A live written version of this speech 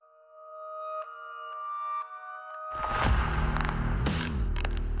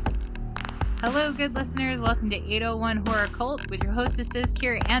Hello, good listeners. Welcome to 801 Horror Cult with your hostesses,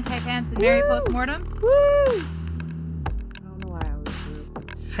 Kira Antipants and Mary Postmortem. Woo! I don't know why I was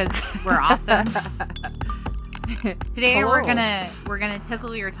rude. Because we're awesome. Today we're gonna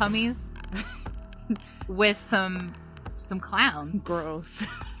tickle your tummies with some clowns. Gross.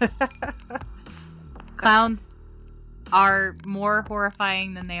 Clowns are more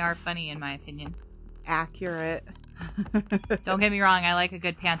horrifying than they are funny, in my opinion. Accurate. Don't get me wrong, I like a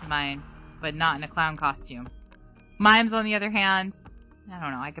good pantomime, but not in a clown costume. Mimes, on the other hand, I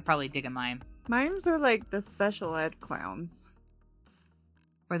don't know, I could probably dig a mime. Mimes are like the special ed clowns.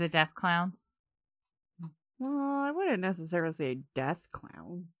 Or the deaf clowns. Well, I wouldn't necessarily say death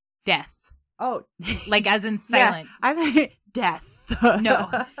clown. Death. Oh. Like as in silence. Yeah, I meant death. No.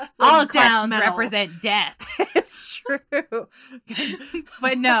 All clowns represent death. It's true.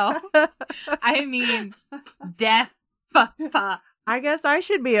 But no. I mean death. I guess I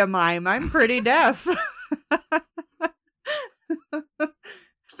should be a mime. I'm pretty deaf.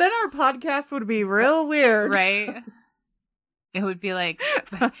 Then our podcast would be real weird. Right? It would be like,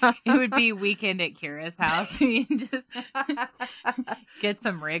 it would be weekend at Kira's house. We just get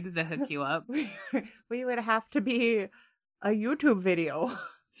some rigs to hook you up. We would have to be a YouTube video.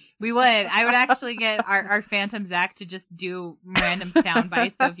 We would. I would actually get our Phantom Zach to just do random sound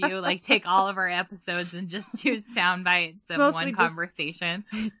bites of you. Like take all of our episodes and just do sound bites of one conversation.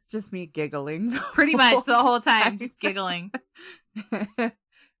 It's just me giggling. Pretty much the whole time, just giggling.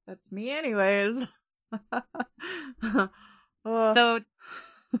 That's me anyways. So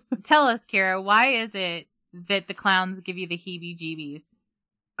tell us, Kira, why is it that the clowns give you the heebie-jeebies?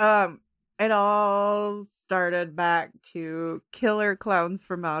 It all started back to Killer Clowns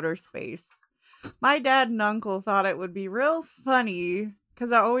from Outer Space. My dad and uncle thought it would be real funny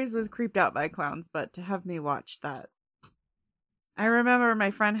because I always was creeped out by clowns, but to have me watch that. I remember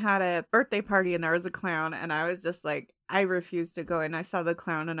my friend had a birthday party and there was a clown and I was just like, I refused to go, and I saw the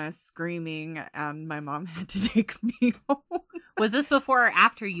clown and I was screaming and my mom had to take me home. Was this before or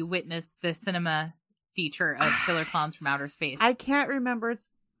after you witnessed the cinema feature of Killer Clowns from Outer Space? I can't remember. It's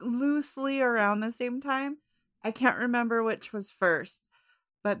loosely around the same time. I can't remember which was first.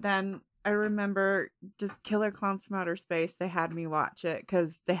 But then I remember just Killer Clowns from Outer Space. They had me watch it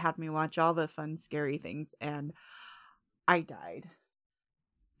because they had me watch all the fun, scary things. And I died.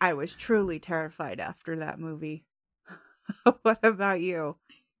 I was truly terrified after that movie. What about you?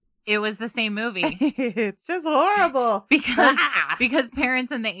 It was the same movie. It's just horrible. Because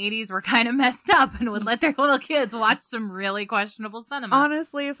parents in the 80s were kind of messed up and would let their little kids watch some really questionable cinema.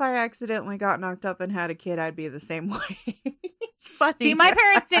 Honestly, if I accidentally got knocked up and had a kid, I'd be the same way. It's funny. See, my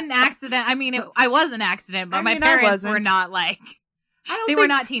parents didn't accident. I mean, I was an accident, but my parents were not like, they were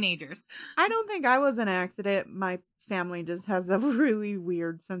not teenagers. I don't think I was an accident. My family just has a really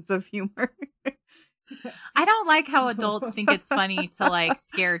weird sense of humor. I don't like how adults think it's funny to like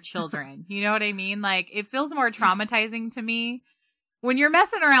scare children. You know what I mean? Like it feels more traumatizing to me when you're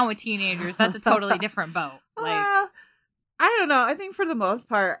messing around with teenagers. That's a totally different boat. Like I don't know. I think for the most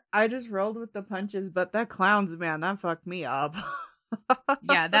part, I just rolled with the punches. But that clowns, man, that fucked me up.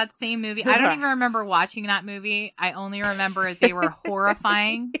 Yeah, that same movie. I don't even remember watching that movie. I only remember they were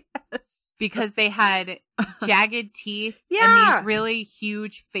horrifying. Yes. Because they had jagged teeth and these really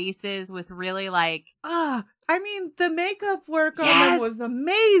huge faces with really like... I mean, the makeup work on them was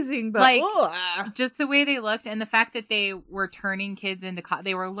amazing, but... Like, just the way they looked and the fact that they were turning kids into...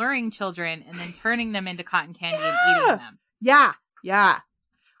 They were luring children and then turning them into cotton candy and eating them. Yeah.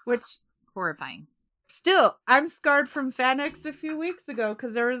 Which... Horrifying. Still, I'm scarred from FanX a few weeks ago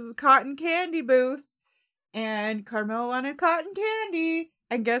because there was a cotton candy booth and Carmel wanted cotton candy.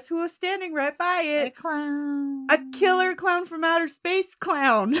 And guess who was standing right by it? A clown. A Killer Clown from Outer Space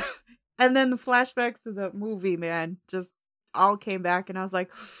clown. And then the flashbacks of the movie, man, just all came back. And I was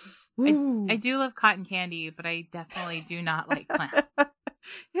like, I do love cotton candy, but I definitely do not like clowns. I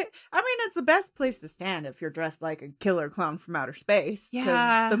mean, it's the best place to stand if you're dressed like a Killer Clown from Outer Space.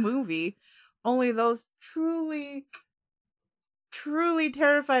 Yeah. The movie, only those truly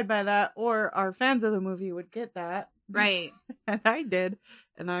terrified by that or are fans of the movie would get that. Right. And I did.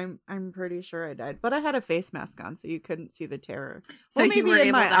 And I'm pretty sure I died. But I had a face mask on, so you couldn't see the terror. So you were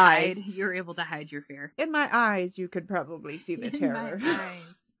able to hide. You were able to hide your fear. In my eyes, you could probably see the terror. In my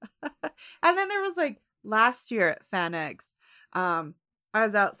eyes. And then there was like last year at FanX, I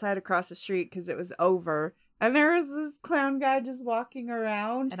was outside across the street because it was over. And there was this clown guy just walking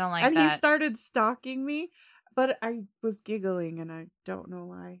around. I don't like that. And he started stalking me. But I was giggling, and I don't know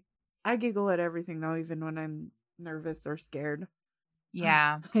why. I giggle at everything, though, even when I'm nervous or scared.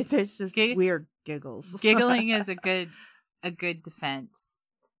 Yeah. It's just weird giggles. Giggling is a good defense.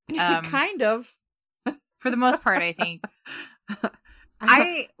 Kind of. For the most part, I think.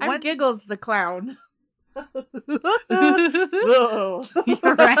 I'm Giggles the clown. Whoa.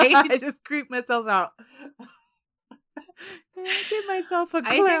 You're right. I just creeped myself out. I give myself a clown.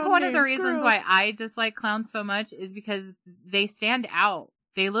 I think one of the reasons why I dislike clowns so much is because they stand out.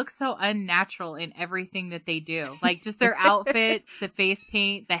 They look so unnatural in everything that they do. Like, just their outfits, the face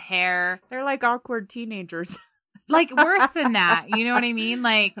paint, the hair. They're like awkward teenagers. Like, worse than that. You know what I mean?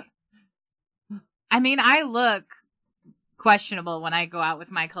 Like, I mean, I look questionable when I go out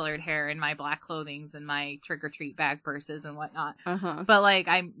with my colored hair and my black clothings and my trick-or-treat bag purses and whatnot. But, like,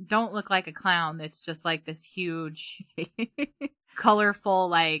 I don't look like a clown that's just, like, this huge, colorful,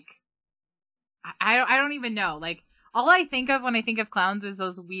 like, I don't even know. Like, all I think of when I think of clowns is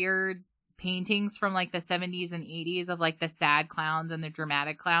those weird paintings from, like, the 70s and 80s of, like, the sad clowns and the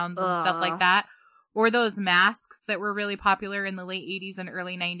dramatic clowns and stuff like that. Or those masks that were really popular in the late 80s and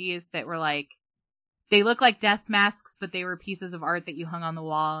early 90s that were, like, they look like death masks, but they were pieces of art that you hung on the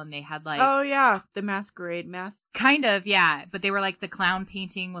wall, and they had, like... Oh, yeah. The masquerade masks. Kind of, yeah. But they were, like, the clown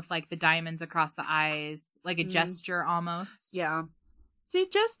painting with, like, the diamonds across the eyes. Like a gesture, almost. Yeah. See,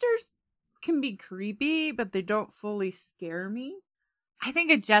 jesters can be creepy, but they don't fully scare me. I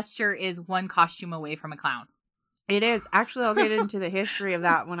think a gesture is one costume away from a clown. It is. Actually, I'll get into the history of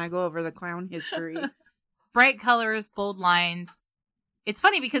that when I go over the clown history. Bright colors, bold lines. It's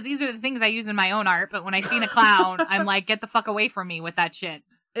funny because these are the things I use in my own art, but when I see a clown, I'm like, get the fuck away from me with that shit.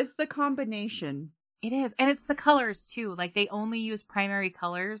 It's the combination. It is. And it's the colors, too. Like, they only use primary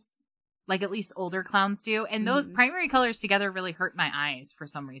colors, like at least older clowns do. And those primary colors together really hurt my eyes for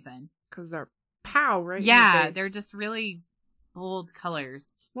some reason. Because they're pow, right? Yeah, they're just really bold colors.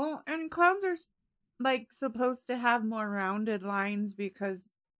 Well, and clowns are, like, supposed to have more rounded lines because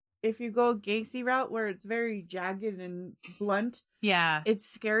if you go Gacy route where it's very jagged and blunt, yeah, it's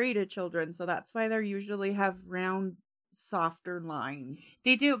scary to children. So that's why they usually have round, softer lines.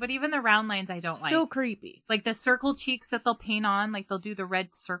 They do, but even the round lines I don't like. Still creepy. Like the circle cheeks that they'll paint on, like they'll do the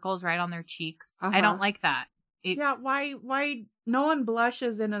red circles right on their cheeks. I don't like that. Yeah, why no one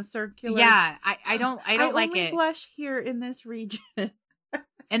blushes in a circular? Yeah, I don't like it. I only blush here in this region.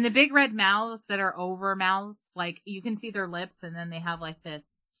 And the big red mouths that are over mouths, like you can see their lips, and then they have like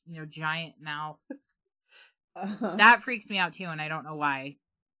this, giant mouth. That freaks me out too, and I don't know why.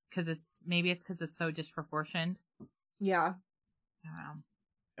 Because maybe it's because it's so disproportioned. Yeah. I don't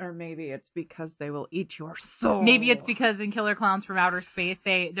know. Or maybe it's because they will eat your soul. Maybe it's because in Killer Clowns from Outer Space,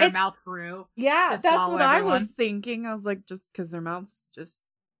 their mouth grew. Yeah, that's what I was thinking. I was like, just because their mouths just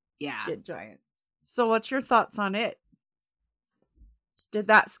get giant. So what's your thoughts on it? Did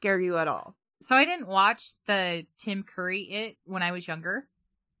that scare you at all? So I didn't watch the Tim Curry It when I was younger.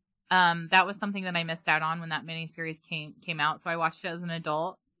 That was something that I missed out on when that miniseries came out. So I watched it as an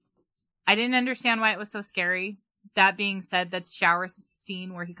adult. I didn't understand why it was so scary. That being said, that shower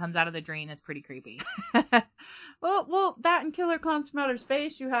scene where he comes out of the drain is pretty creepy. well, that and Killer Clowns from Outer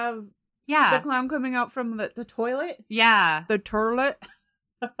Space, you have the clown coming out from the toilet. Yeah. The turlet.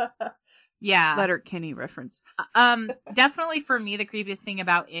 Yeah. Letterkenny reference. Definitely for me, the creepiest thing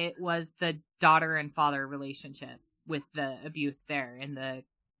about it was the daughter and father relationship with the abuse there and the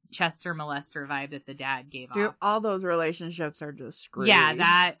Chester molester vibe that the dad gave off. All those relationships are just screwed.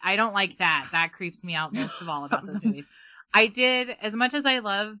 Yeah, I don't like that. That creeps me out most of all about those movies. I did, as much as I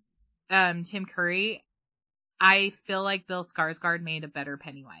love Tim Curry, I feel like Bill Skarsgård made a better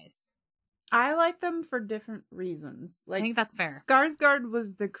Pennywise. I like them for different reasons. Like, I think that's fair. Skarsgård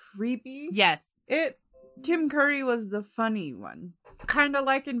was the creepy. Yes. Tim Curry was the funny one. Kind of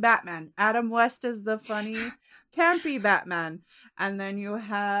like in Batman. Adam West is the funny, campy Batman. And then you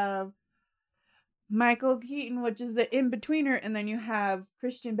have Michael Keaton, which is the in-betweener. And then you have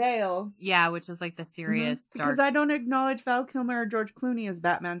Christian Bale. Yeah, which is like the serious, dark. Because I don't acknowledge Val Kilmer or George Clooney as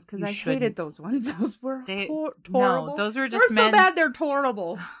Batmans because I hated those ones. Those were horrible. No, those were just men. They're so bad, they're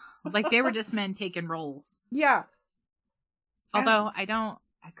horrible. Like, they were just men taking roles. Yeah. Although,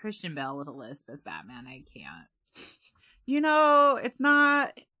 Christian Bale with a lisp as Batman, I can't. It's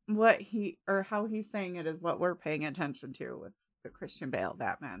not what he, or how he's saying it is what we're paying attention to with the Christian Bale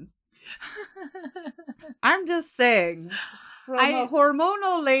Batmans. I'm just saying, from a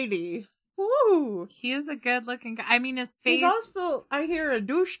hormonal lady. Woo! He is a good looking guy. I mean, his face. He's also, I hear, a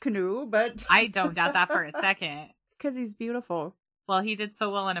douche canoe, but. I don't doubt that for a second. Because he's beautiful. Well, he did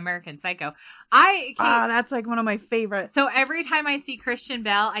so well in American Psycho. That's like one of my favorites. So every time I see Christian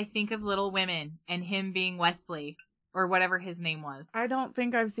Bale, I think of Little Women and him being Wesley or whatever his name was. I don't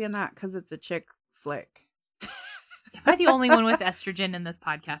think I've seen that because it's a chick flick. Am I the only one with estrogen in this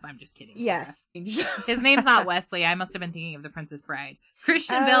podcast? I'm just kidding. Yes. His name's not Wesley. I must have been thinking of The Princess Bride.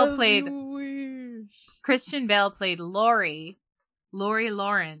 Christian Bale played Laurie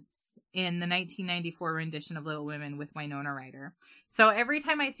Lawrence in the 1994 rendition of Little Women with Winona Ryder. So every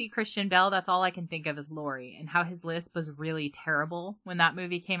time I see Christian Bale, that's all I can think of is Laurie, and how his lisp was really terrible when that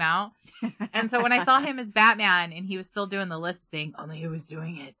movie came out. And so when I saw him as Batman and he was still doing the lisp thing, only he was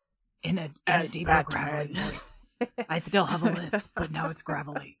doing it in a deeper, gravelly voice. I still have a lisp, but now it's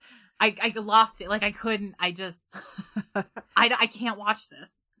gravelly. I lost it. Like, I couldn't. I can't watch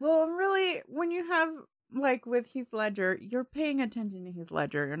this. Well, really, when you have, like, with Heath Ledger, you're paying attention to Heath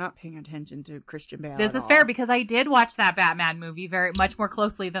Ledger. You're not paying attention to Christian Bale. This is fair, because I did watch that Batman movie very much more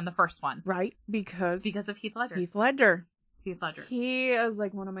closely than the first one. Right? Because of Heath Ledger. Heath Ledger. He is,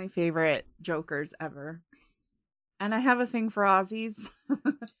 like, one of my favorite Jokers ever. And I have a thing for Aussies.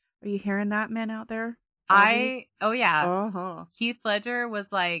 Are you hearing that, men out there? Oh yeah. Uh-huh. Heath Ledger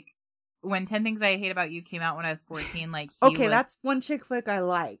was like, when 10 Things I Hate About You came out when I was 14, like, that's one chick flick I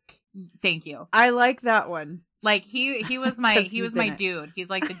like. Thank you. I like that one. Like, he was my dude. He's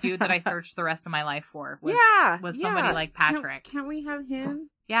like the dude that I searced the rest of my life for. Was somebody like Patrick. Can't we have him?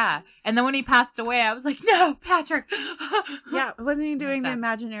 Yeah. And then when he passed away, I was like, no, Patrick. Yeah, wasn't he doing the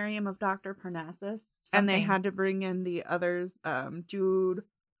Imaginarium of Dr. Parnassus? And they had to bring in the others, Jude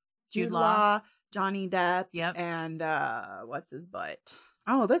Law, Johnny Depp, and what's his butt?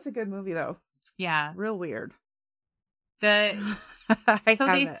 Oh, that's a good movie though. Yeah, real weird. They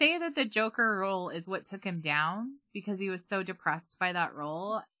say that the Joker role is what took him down because he was so depressed by that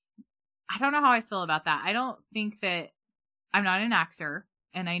role. I don't know how I feel about that. I don't think that, I'm not an actor,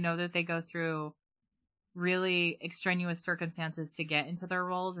 and I know that they go through really extraneous circumstances to get into their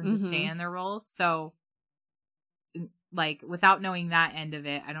roles and to stay in their roles. So, like, without knowing that end of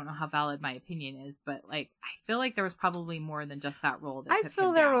it, I don't know how valid my opinion is, but, like, I feel like there was probably more than just that role that took him down. I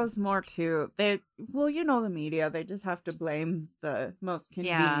feel there was more too. The media, they just have to blame the most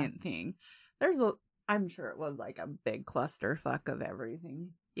convenient thing. I'm sure it was like a big clusterfuck of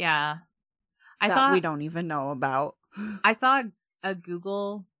everything. Yeah. We don't even know about. I saw a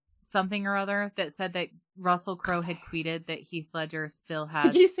Google something or other that said that Russell Crowe had tweeted that Heath Ledger still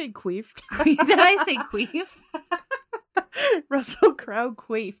has... Did you say queefed? Did I say queef? Russell Crowe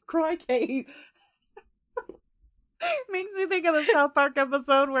queef. Crikey. Makes me think of the South Park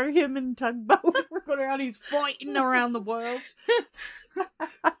episode where him and Tugboat were going around, he's fighting around the world.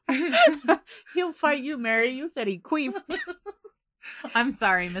 He'll fight you, Mary. You said he queefed. I'm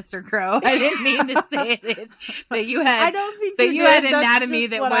sorry, Mr. Crow. I didn't mean to say it. That you had. I don't think that you had anatomy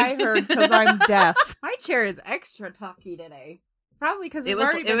that what I heard because I'm deaf. My chair is extra talky today. Probably because it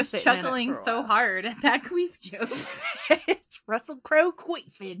was chuckling so hard at that queef joke. It's Russell Crowe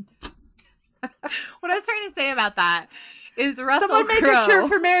queefing. What I was trying to say about that is Russell Crowe. Someone make a shirt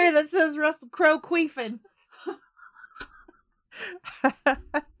for Mary that says Russell Crowe queefing.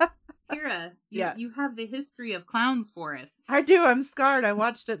 Kira, you have the history of clowns for us. I do. I'm scarred. I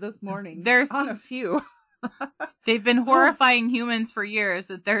watched it this morning. There's on a few. They've been horrifying humans for years.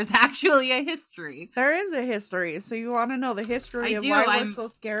 That there's actually a history. There is a history. So you want to know the history of why we're so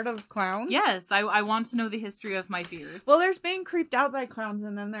scared of clowns? Yes, I want to know the history of my fears. Well, there's being creeped out by clowns,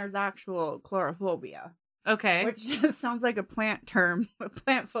 and then there's actual chlorophobia. Okay. Which just sounds like a plant term,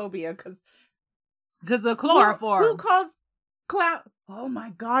 plant phobia, because the chloroform. Who calls clown? Oh my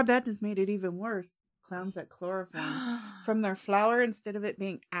god, that just made it even worse. Clowns that chloroform from their flower instead of it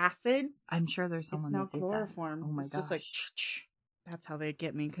being acid. I'm sure there's someone that did chloroform. That. Oh my gosh. Just like, that's how they'd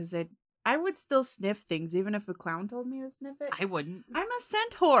get me, because I would still sniff things even if the clown told me to sniff it. I wouldn't. I'm a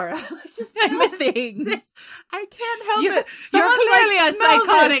centaur. I like to smell things. I can't help it. You're clearly a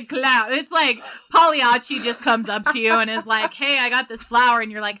psychotic clown. It's like Pagliacci just comes up to you and is like, "Hey, I got this flower,"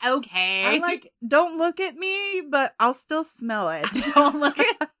 and you're like, "Okay." I'm like, "Don't look at me," but I'll still smell it. Don't look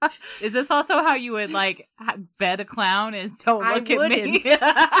at. Is this also how you would like bed a clown? Is don't look at me?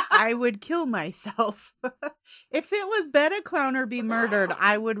 I would kill myself. If it was bet a clown or be murdered,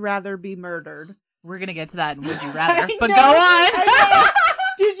 I would rather be murdered. We're going to get to that in Would You Rather. But go on.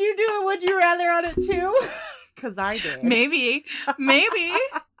 Did you do a Would You Rather on it too? Because I did. Maybe.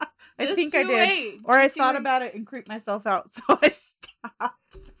 I think I did. Late. Or I thought about it and creeped myself out, so I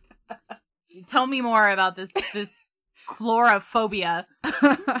stopped. Tell me more about this chlorophobia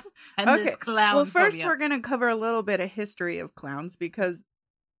and this clown Well, first we're going to cover a little bit of history of clowns, because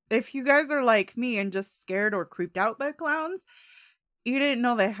if you guys are like me and just scared or creeped out by clowns, you didn't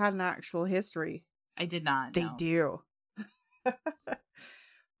know they had an actual history. I did not. They do.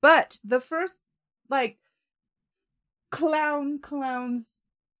 But the first, clowns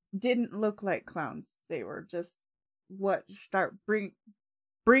didn't look like clowns. They were just start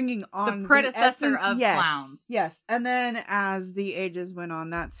bringing on the predecessor of yes, clowns. Yes. And then as the ages went on,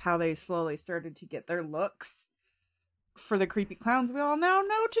 that's how they slowly started to get their looks for the creepy clowns we all now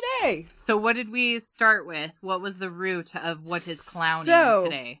know today. So what did we start with? What was the root of what is clowning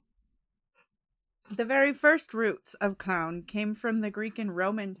today? The very first roots of clown came from the Greek and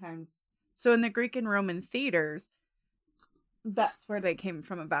Roman times. So in the Greek and Roman theaters, that's where they came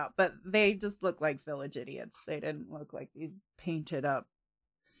from about. But they just look like village idiots. They didn't look like these painted up.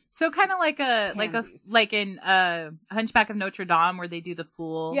 So kind of like in Hunchback of Notre Dame, where they do the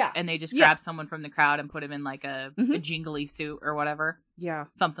fool, and they just grab someone from the crowd and put him in like a jingly suit or whatever. Yeah,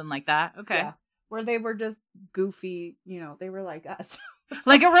 something like that. Okay, where they were just goofy. They were like us,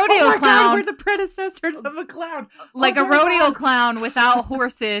 like a rodeo clown. God, we're the predecessors of a clown, like a rodeo clown without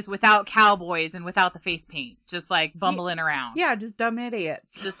horses, without cowboys, and without the face paint, just like bumbling around. Yeah, just dumb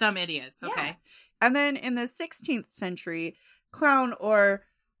idiots. Just dumb idiots. Okay, yeah. And then in the 16th century, clown or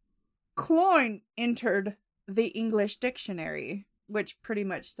clown entered the English dictionary, which pretty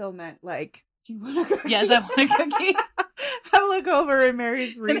much still meant like, do you want a cookie? Yes, I want a cookie. I look over and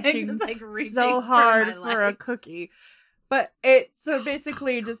Mary's reaching so hard for a cookie. But so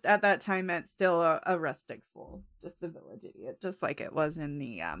basically just at that time meant still a rustic fool, just a village idiot, just like it was in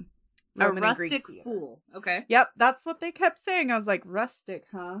the Roman a rustic fool. Okay. Yep, that's what they kept saying. I was like, rustic,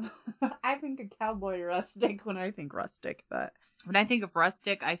 huh? I think a cowboy rustic when I think rustic, but when I think of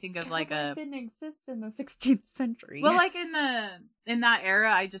rustic, I think of like a didn't exist in the 16th century. Well, like in that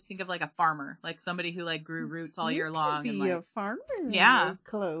era, I just think of like a farmer, like somebody who like grew roots all year long. And like a farmer. Yeah. In those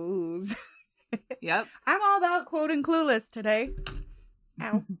clothes. Yep. I'm all about quoting Clueless today.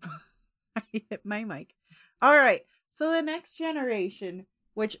 Ow. I hit my mic. All right. So the next generation,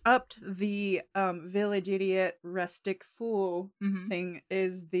 which upped the village idiot rustic fool thing,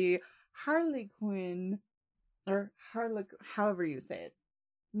 is the Harley Quinn. Or however you say it.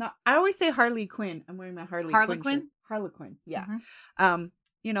 No, I always say Harley Quinn. I'm wearing my Harlequin. Shirt. Harlequin, yeah.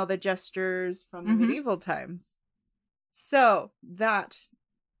 The gestures from the medieval times. So that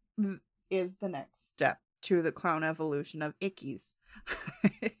is the next step to the clown evolution of ickies.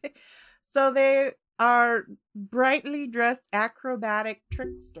 So they are brightly dressed acrobatic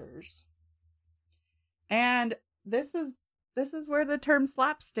tricksters. And this is where the term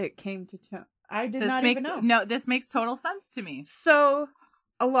slapstick came to town. I did not even know. No, this makes total sense to me. So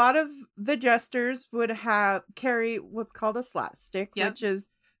a lot of the jesters would carry what's called a slapstick, which is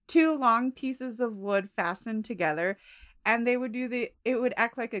two long pieces of wood fastened together, and they would it would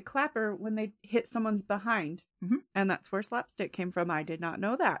act like a clapper when they hit someone's behind. And that's where slapstick came from. I did not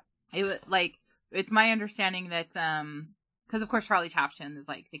know that. It's my understanding that because of course Charlie Chaplin is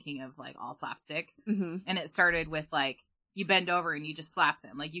like the king of like all slapstick, and it started with like you bend over and you just slap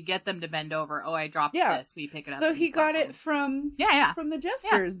them. Like you get them to bend over. Oh, I dropped this. We pick it up. So he got it from from the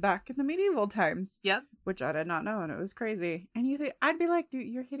jesters back in the medieval times. Yep. Which I did not know, and it was crazy. And you think I'd be like, dude,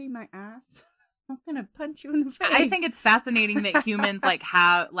 you're hitting my ass. I'm gonna punch you in the face. I think it's fascinating that humans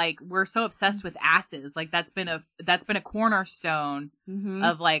we're so obsessed with asses. Like that's been a cornerstone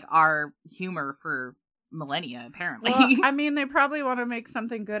of like our humor for millennia, apparently. Well, I mean, they probably want to make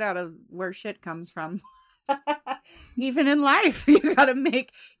something good out of where shit comes from. Even in life, you gotta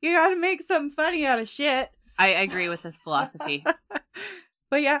make something funny out of shit. I agree with this philosophy.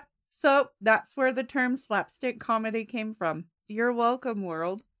 But yeah, so that's where the term slapstick comedy came from. You're welcome,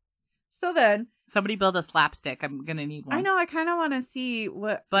 world. So then somebody build a slapstick. I'm gonna need one. I know. I kind of want to see I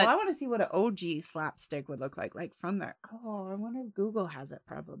want to see what an OG slapstick would look like from there. Oh, I wonder if Google has it.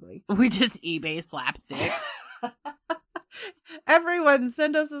 Probably. We just eBay slapsticks. Everyone,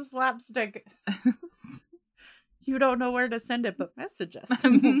 send us a slapstick. You don't know where to send it, but message us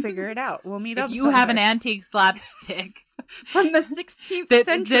and we'll figure it out. We'll meet up. If you have an antique slapstick from the 16th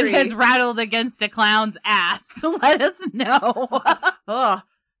century that has rattled against a clown's ass, let us know. Oh,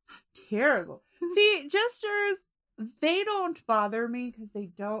 terrible. See, jesters, they don't bother me because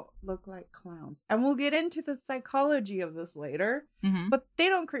they don't look like clowns. And we'll get into the psychology of this later, but they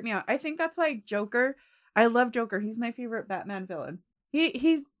don't creep me out. I think that's why Joker, I love Joker. He's my favorite Batman villain.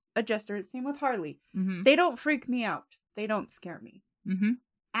 He's a jester. Same with Harley. They don't freak me out. They don't scare me.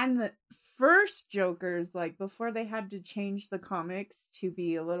 And the first Jokers, like before they had to change the comics to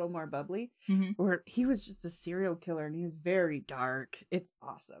be a little more bubbly, where he was just a serial killer and he was very dark. It's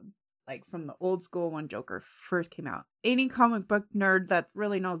awesome. Like from the old school when Joker first came out. Any comic book nerd that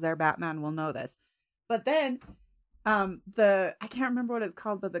really knows their Batman will know this. But then I can't remember what it's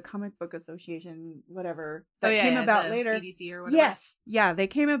called, but the Comic Book Association, whatever, that came about later. CDC or whatever. Yes. Yeah, they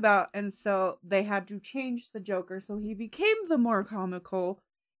came about, and so they had to change the Joker, so he became the more comical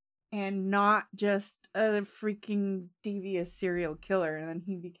and not just a freaking devious serial killer. And then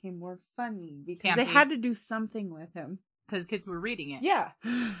he became more funny because they had to do something with him. Because kids were reading it. Yeah.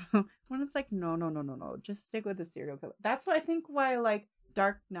 When it's like, no. Just stick with the serial killer. That's what I think why I like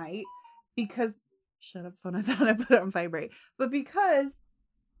Dark Knight. Because, shut up, phone. I thought I put it on vibrate. But because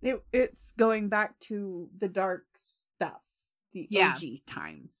it's going back to the dark stuff. The OG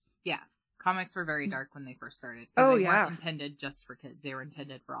times. Yeah. Comics were very dark when they first started. Oh, they yeah. weren't intended just for kids. They were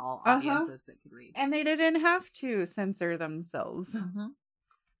intended for all audiences that could read. And they didn't have to censor themselves. Mm-hmm.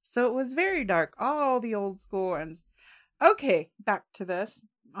 So it was very dark. All the old school ones. Okay, back to this.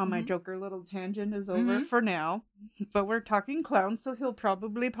 My Joker little tangent is over for now. But we're talking clowns, so he'll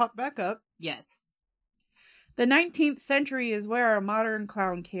probably pop back up. Yes. The 19th century is where our modern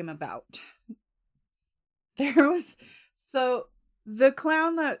clown came about. So the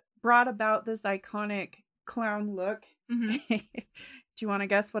clown that brought about this iconic clown look. Do you want to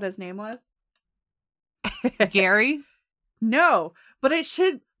guess what his name was? Gary? No, but it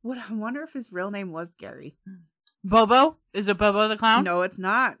should. I wonder if his real name was Gary. Bobo? Is it Bobo the clown? No, it's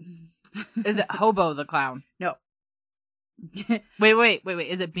not. Is it Hobo the clown? No. Wait.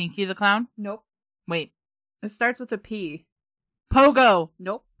 Is it Binky the clown? Nope. Wait. It starts with a P. Pogo.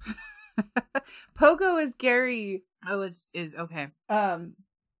 Nope. Pogo is Gary. Oh, is okay. John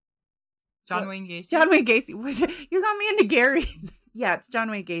Wayne Gacy. John Wayne Gacy. You got me into Gary. Yeah, it's John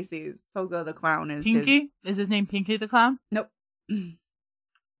Wayne Gacy. Pogo the clown is Pinky. Is his name Pinky the clown? Nope.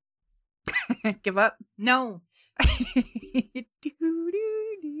 Give up? No.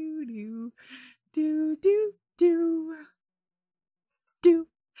 do.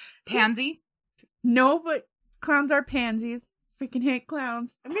 Pansy? No, but clowns are pansies. Freaking hate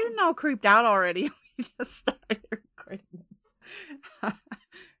clowns. I'm getting all creeped out already. We just started recording this.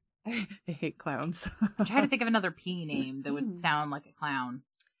 I hate clowns. I'm trying to think of another P name that would sound like a clown.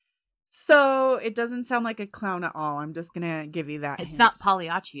 So it doesn't sound like a clown at all. I'm just gonna give you that. It's hint. not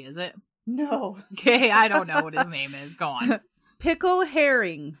Pagliacci, is it? No. Okay, I don't know what his name is. Go on. Pickle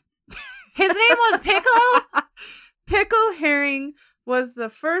Herring. His name was Pickle? Pickle Herring was the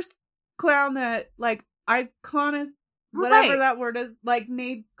first clown that, like, iconic, whatever that word is, like,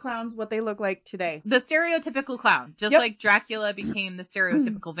 made clowns what they look like today. The stereotypical clown. Just like Dracula became the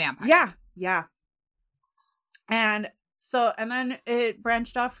stereotypical vampire. Yeah. And then it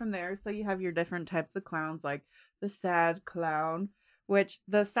branched off from there. So you have your different types of clowns, like the sad clown, which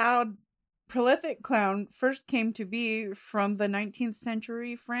the sad prolific clown first came to be from the 19th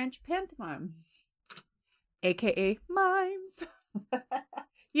century French pantomime, aka mimes.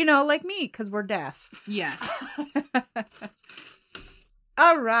 You know, like me, because we're deaf. Yes.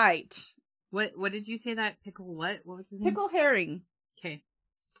 All right. What did you say that pickle what? What was his name? Pickle Herring. Okay.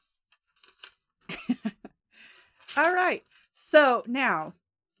 All right. So now,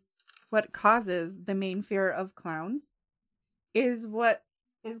 what causes the main fear of clowns is what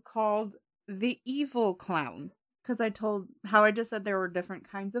is called the evil clown. Because I just said there were different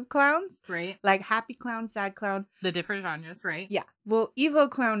kinds of clowns. Right. Like happy clown, sad clown. The different genres, right? Yeah. Well, evil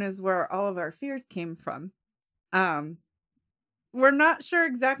clown is where all of our fears came from. We're not sure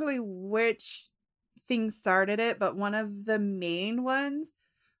exactly which thing started it, but one of the main ones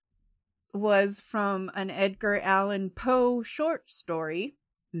was from an Edgar Allan Poe short story.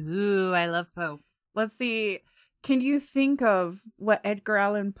 Ooh, I love Poe. Let's see. Can you think of what Edgar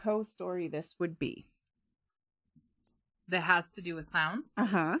Allan Poe story this would be? That has to do with clowns?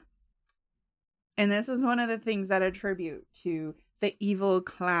 Uh-huh. And this is one of the things that attribute to the evil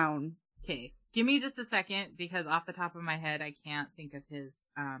clown. Okay. Give me just a second, because off the top of my head, I can't think of his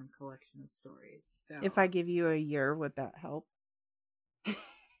collection of stories. So, if I give you a year, would that help?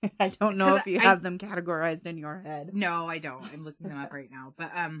 I don't know if you have them categorized in your head. No, I don't. I'm looking them up right now.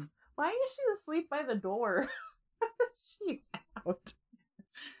 But why is she asleep by the door? She's out.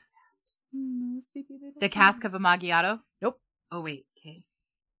 The Cask of Amontillado? Nope. Oh, wait. Okay.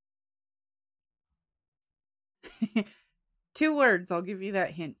 2 words. I'll give you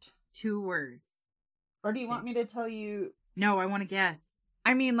that hint. 2 words. Or do you want me to tell you? No, I want to guess.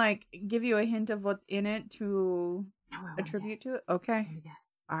 I mean, like, give you a hint of what's in it to attribute to it? Okay. I want to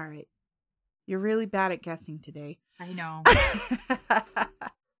guess. All right. You're really bad at guessing today. I know.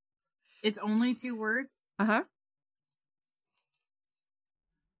 It's only 2 words? Uh-huh.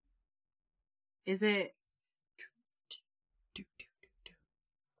 Is it?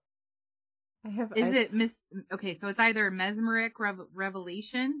 Okay, so it's either mesmeric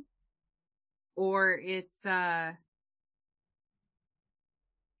revelation, or it's I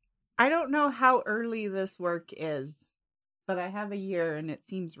don't know how early this work is, but I have a year and it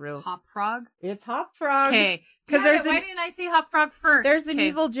seems real. Hop Frog? It's Hop Frog. Okay. Why didn't I say Hop Frog first? There's an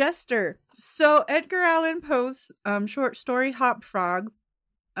evil jester. So Edgar Allan Poe's short story Hop Frog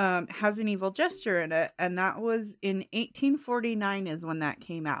has an evil jester in it, and that was in 1849 is when that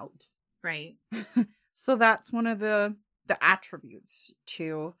came out. Right. So that's one of the attributes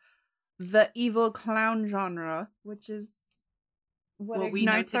to the evil clown genre, which is what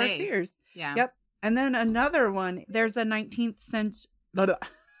ignites our fears. Yeah. Yep. And then another one, there's a 19th century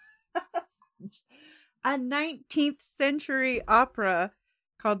opera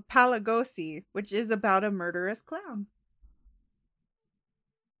called Palagossi, which is about a murderous clown.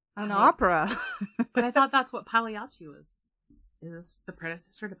 An opera. But I thought that's what Pagliacci was. Is this the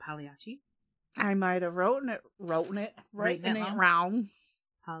predecessor to Pagliacci? I might have written it wrong.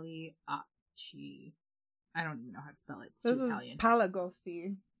 Pagliacci. I don't even know how to spell it. It's too Italian.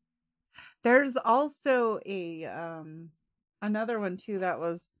 Palagossi. There's also a another one too that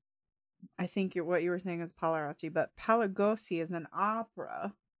was, I think what you were saying is Pagliacci, but Palagossi is an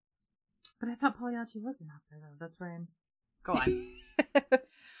opera. But I thought Pagliacci was an opera though. That's where I'm. Go on.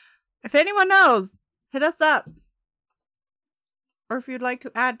 If anyone knows, hit us up. Or if you'd like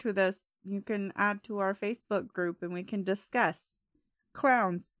to add to this, you can add to our Facebook group and we can discuss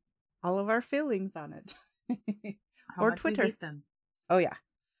clowns, all of our feelings on it. Or Twitter. We hate them. Oh yeah.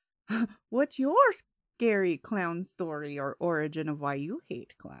 What's your scary clown story or origin of why you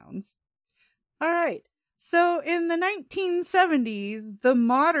hate clowns? All right. So in the 1970s, the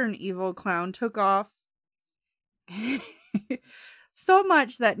modern evil clown took off so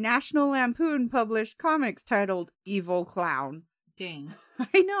much that National Lampoon published comics titled Evil Clown. Dang.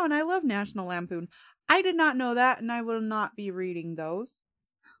 I know, and I love National Lampoon. I did not know that, and I will not be reading those.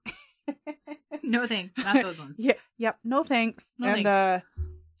 No thanks, not those ones. Yep, no thanks. No thanks.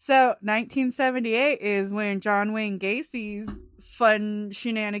 So 1978 is when John Wayne Gacy's fun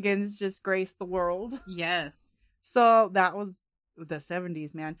shenanigans just graced the world. Yes. So that was the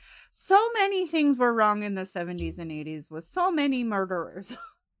 70s, man. So many things were wrong in the 70s and 80s with so many murderers.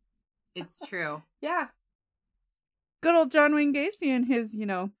 It's true. Yeah. Good old John Wayne Gacy and his,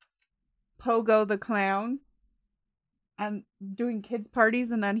 Pogo the Clown. And doing kids'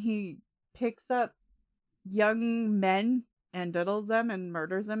 parties, and then he picks up young men and diddles them and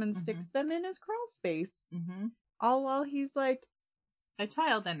murders them and sticks them in his crawl space. Mm-hmm. All while he's like a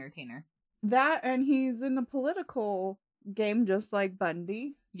child entertainer. That, and he's in the political game just like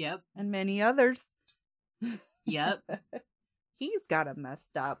Bundy. Yep. And many others. Yep. He's got a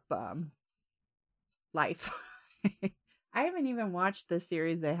messed up life. I haven't even watched the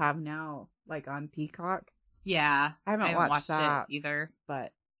series they have now, like on Peacock. Yeah. I haven't watched that it either.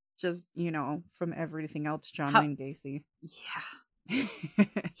 But just, from everything else, John Wayne Gacy. Yeah.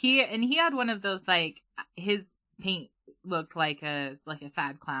 He had one of those, like, his paint looked like a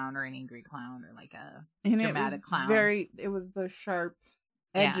sad clown or an angry clown or like a dramatic clown. It was the sharp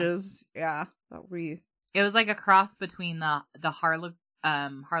edges. Yeah. It was like a cross between the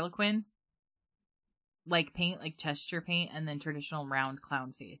Harlequin like paint, like texture paint, and then traditional round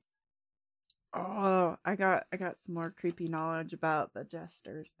clown face. Oh, I got some more creepy knowledge about the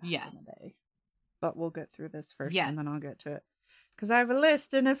jesters. Yes. But we'll get through this first, yes. And then I'll get to it. Because I have a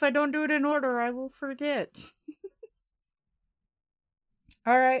list, and if I don't do it in order, I will forget.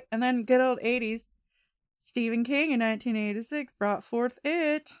 All right, and then good old 80s. Stephen King in 1986 brought forth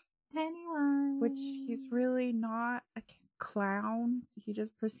It. Pennywise. Which he's really not a clown. He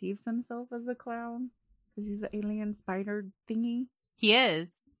just perceives himself as a clown. Because he's an alien spider thingy. He is.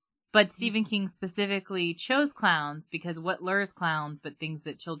 But Stephen King specifically chose clowns because what lures clowns but things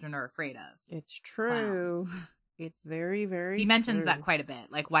that children are afraid of? It's true. Clowns. It's very, very He mentions that quite a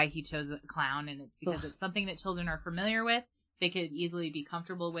bit, like why he chose a clown, and it's because it's something that children are familiar with, they could easily be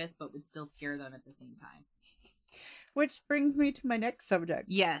comfortable with, but would still scare them at the same time. Which brings me to my next subject.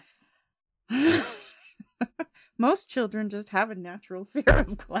 Yes. Most children just have a natural fear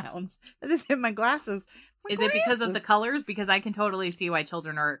of clowns. I just hit my glasses. Is it because of the colors? Because I can totally see why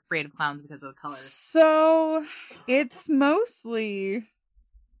children are afraid of clowns because of the colors. So, it's mostly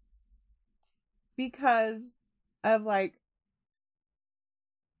because of, like,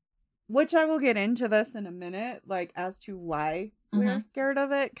 which I will get into this in a minute, like, as to why we're scared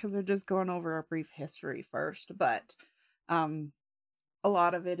of it, because we're just going over a brief history first, but, a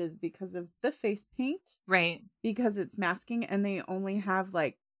lot of it is because of the face paint. Right. Because it's masking, and they only have,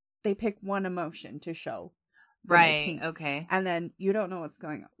 like, they pick one emotion to show. Right. Okay. And then you don't know what's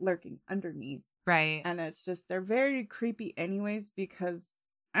lurking underneath. Right. And it's just, they're very creepy anyways because,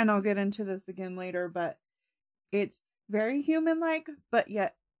 and I'll get into this again later, but it's very human-like, but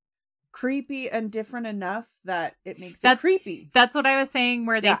yet creepy and different enough that it makes it creepy. That's what I was saying,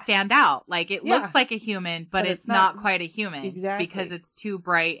 where they stand out. Like, it looks like a human, but it's not quite a human. Exactly. Because it's too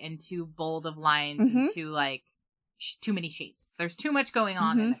bright and too bold of lines and too, like, too many shapes. There's too much going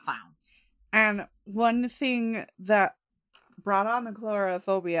on in the clown. And one thing that brought on the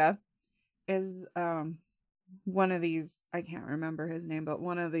chlorophobia is one of these, I can't remember his name, but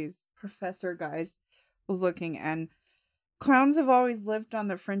one of these professor guys was looking, and clowns have always lived on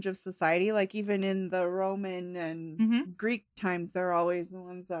the fringe of society. Like, even in the Roman and Greek times, they're always the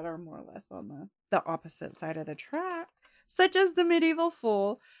ones that are more or less on the opposite side of the track. Such as the medieval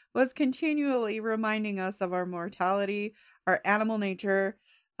fool was continually reminding us of our mortality, our animal nature,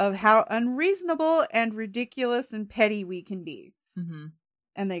 of how unreasonable and ridiculous and petty we can be.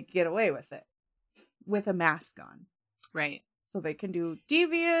 And they get away with it with a mask on. Right. So they can do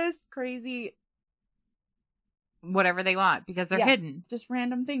devious, crazy, whatever they want because they're hidden. Just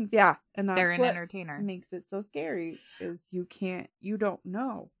random things. Yeah. And that's they're an entertainer. Makes it so scary is you don't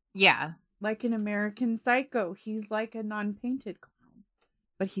know. Yeah. Like in American Psycho, he's like a non-painted clown,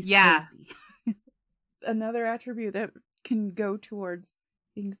 but he's crazy. Another attribute that can go towards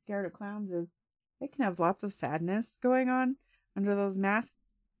being scared of clowns is they can have lots of sadness going on under those masks,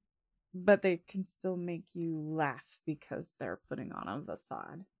 but they can still make you laugh because they're putting on a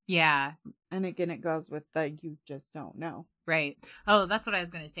facade. Yeah. And again, it goes with the you just don't know. Right. Oh, that's what I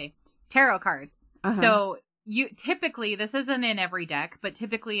was going to say. Tarot cards. So you typically, this isn't in every deck, but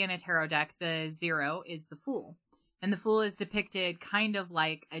typically in a tarot deck, the 0 is the Fool. And the Fool is depicted kind of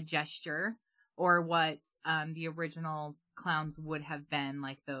like a gesture, or what the original clowns would have been,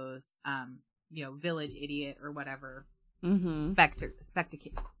 like those, village idiot or whatever. Spectacles.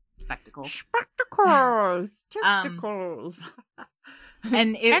 Testicles.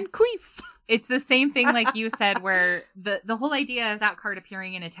 And queefs. It's the same thing like you said, where the whole idea of that card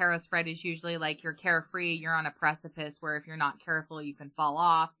appearing in a tarot spread is usually like you're carefree, you're on a precipice where if you're not careful, you can fall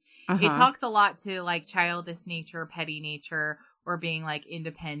off. It talks a lot to like childish nature, petty nature, or being like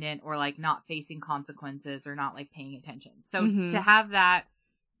independent, or like not facing consequences, or not like paying attention. So to have that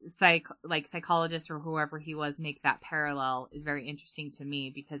psychologist or whoever he was make that parallel is very interesting to me,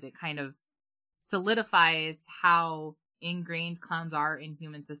 because it kind of solidifies how ingrained clowns are in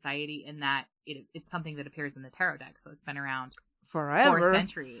human society, in that it's something that appears in the tarot deck, so it's been around forever, 4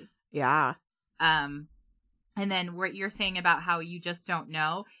 centuries. Yeah. And then what you're saying about how you just don't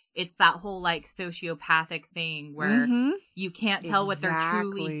know, it's that whole like sociopathic thing where you can't tell what they're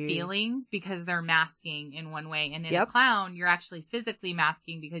truly feeling because they're masking in one way, and in a clown you're actually physically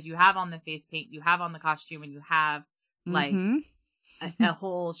masking because you have on the face paint, you have on the costume, and you have like a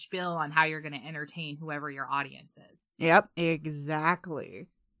whole spiel on how you're going to entertain whoever your audience is. Yep, exactly.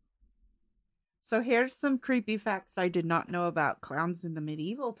 So here's some creepy facts I did not know about clowns in the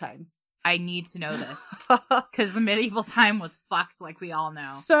medieval times. I need to know this because the medieval time was fucked, like we all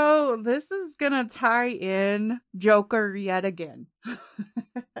know. So this is going to tie in Joker yet again.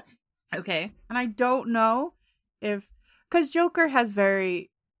 Okay. And I don't know if, because Joker has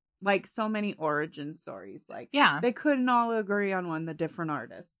like so many origin stories. Like, they couldn't all agree on the different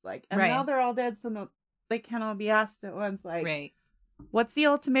artists. Like, and now they're all dead, so they can't all be asked at once. Like, what's the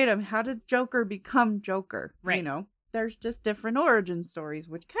ultimatum? How did Joker become Joker? Right. You know, there's just different origin stories,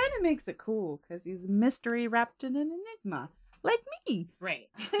 which kind of makes it cool because he's a mystery wrapped in an enigma, like me. Right.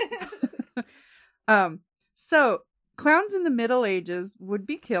 So clowns in the Middle Ages would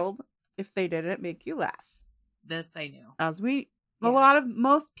be killed if they didn't make you laugh. This I knew. As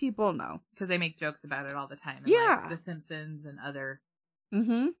most people know. Because they make jokes about it all the time. Like The Simpsons and other.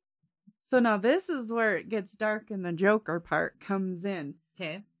 So now this is where it gets dark and the Joker part comes in.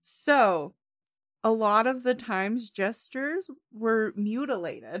 Okay. So a lot of the times gestures were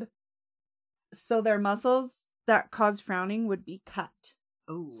mutilated. So their muscles that cause frowning would be cut.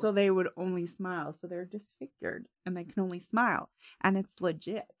 Ooh. So they would only smile. So they're disfigured and they can only smile. And it's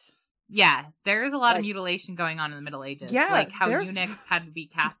legit. Yeah, there's a lot of mutilation going on in the Middle Ages. Yeah, like how eunuchs had to be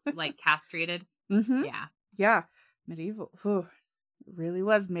castrated. Yeah. Medieval. Whew. It really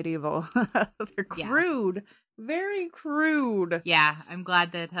was medieval. They're crude. Very crude. Yeah, I'm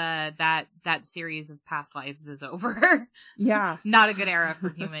glad that that series of past lives is over. Yeah. Not a good era for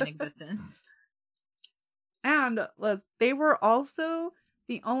human existence. And they were also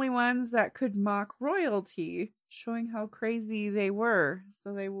the only ones that could mock royalty, showing how crazy they were.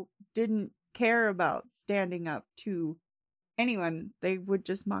 So they didn't care about standing up to anyone. They would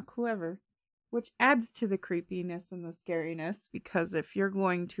just mock whoever, which adds to the creepiness and the scariness, because if you're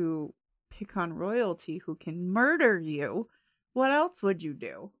going to pick on royalty who can murder you, what else would you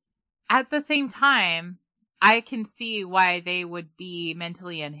do? At the same time, I can see why they would be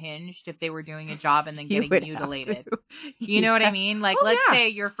mentally unhinged if they were doing a job and then getting mutilated. You know what I mean? Like, let's say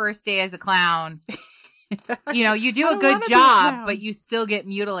your first day as a clown, you know, you do a good job, but you still get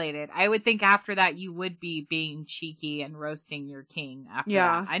mutilated. I would think after that you would be being cheeky and roasting your king after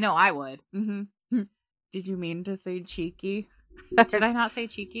that. I know I would. Mm-hmm. Did you mean to say cheeky? Did I not say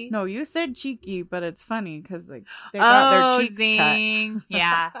cheeky? No, you said cheeky, but it's funny because like they got their cheeks zing. Cut.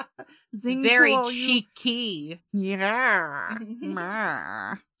 Yeah. Zing very cheeky. Yeah.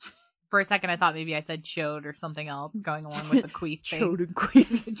 For a second, I thought maybe I said chode or something else going along with the queef thing. Chode and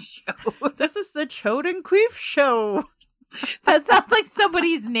queef. Chode. This is the Chode and Queef show. That sounds like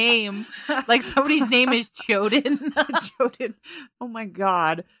somebody's name. Like somebody's name is Choden. Choden. Oh my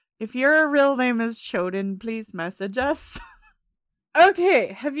god. If your real name is Choden, please message us.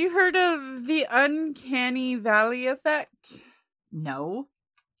 Okay, have you heard of the uncanny valley effect? No.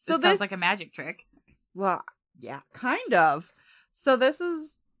 So this sounds like a magic trick. Well, yeah, kind of. So this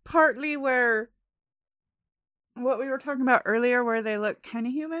is partly where what we were talking about earlier, where they look kind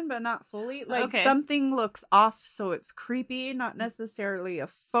of human, but not fully. Like something looks off, so it's creepy. Not necessarily a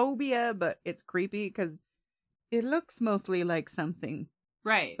phobia, but it's creepy because it looks mostly like something.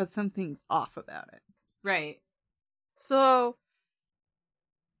 Right. But something's off about it. Right. So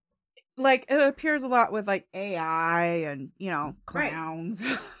like it appears a lot with like AI and, you know, clowns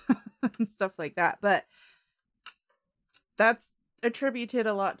and stuff like that. But that's attributed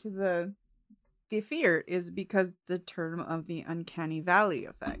a lot to the fear is because the term of the uncanny valley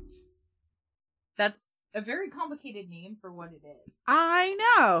effect. That's a very complicated name for what it is. I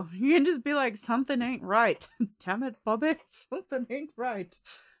know. You can just be like, something ain't right. Damn it, Bobby. Something ain't right.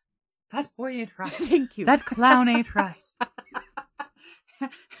 That boy ain't right. Thank you. That clown ain't right.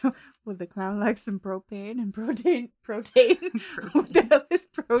 Would the clown like some propane and protein? What the hell is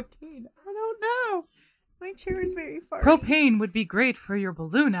protein? I don't know. My chair is very far. Propane would be great for your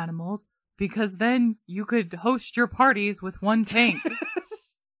balloon animals because then you could host your parties with one tank.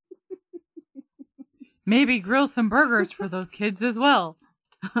 Maybe grill some burgers for those kids as well.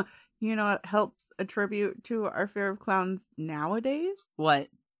 You know what helps attribute to our fear of clowns nowadays? What?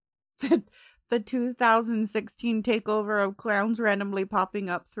 The 2016 takeover of clowns randomly popping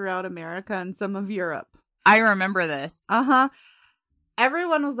up throughout America and some of Europe. I remember this. Uh-huh.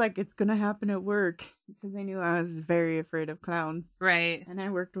 Everyone was like, it's going to happen at work because they knew I was very afraid of clowns. Right. And I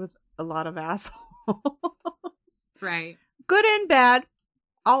worked with a lot of assholes. Right. Good and bad.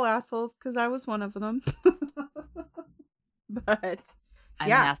 All assholes because I was one of them. But I'm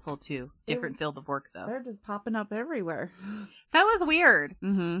an asshole too. Different field of work though. They're just popping up everywhere. That was weird.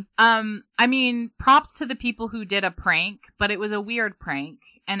 Mm-hmm. I mean, props to the people who did a prank, but it was a weird prank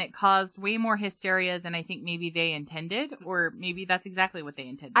and it caused way more hysteria than I think maybe they intended, or maybe that's exactly what they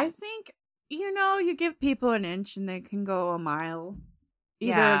intended. I think, you know, you give people an inch and they can go a mile,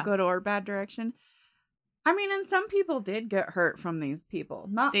 either a good or bad direction. I mean, and some people did get hurt from these people.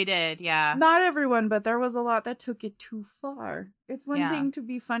 They did, yeah. Not everyone, but there was a lot that took it too far. It's one thing to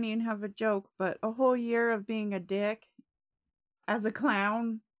be funny and have a joke, but a whole year of being a dick as a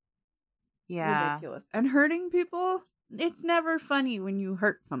clown, ridiculous. And hurting people, it's never funny when you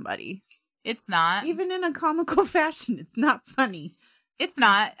hurt somebody. It's not. Even in a comical fashion, it's not funny. It's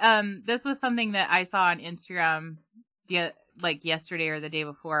not. This was something that I saw on Instagram like yesterday or the day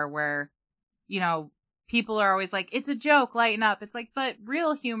before where, you know, people are always like, it's a joke, lighten up. It's like, but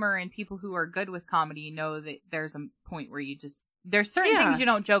real humor and people who are good with comedy know that there's a point where you just, there's certain things you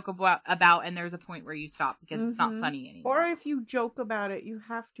don't joke about and there's a point where you stop because it's not funny anymore. Or if you joke about it, you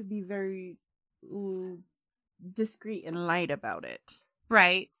have to be very discreet and light about it.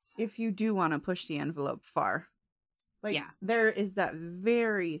 Right. If you do want to push the envelope far. Like, there is that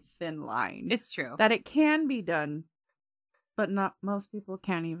very thin line. It's true. That it can be done, but not most people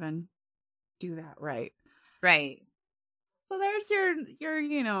can't even do that right. Right. So there's your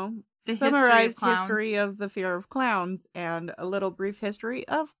you know, the summarized history of the fear of clowns and a little brief history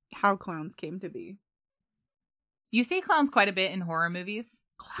of how clowns came to be. You see clowns quite a bit in horror movies.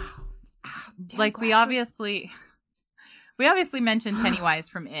 Clowns. Like glasses. we obviously mentioned Pennywise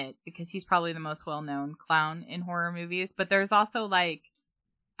from It because he's probably the most well-known clown in horror movies, but there's also like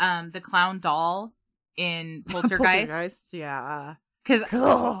the clown doll in Poltergeist. Yeah. Because,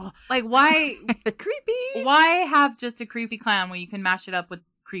 like, why... creepy! Why have just a creepy clown when you can mash it up with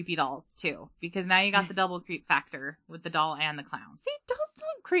creepy dolls, too? Because now you got the double creep factor with the doll and the clown. See, dolls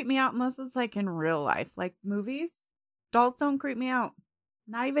don't creep me out unless it's, like, in real life. Like, movies, dolls don't creep me out.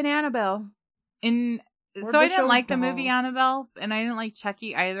 Not even Annabelle. So I didn't like the movie Annabelle, and I didn't like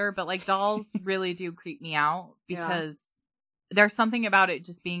Chucky either, but, like, dolls really do creep me out because there's something about it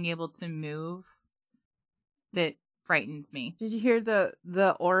just being able to move that frightens me. Did you hear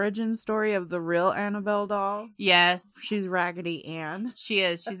the origin story of the real Annabelle doll? Yes. She's Raggedy Ann. She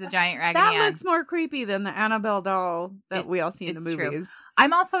is. She's a giant Raggedy That Ann. looks more creepy than the Annabelle doll that we all see in the movies. True.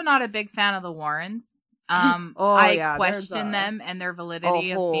 I'm also not a big fan of the Warrens. I question them and their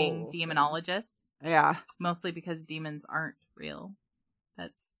validity of being demonologists. Yeah. Mostly because demons aren't real.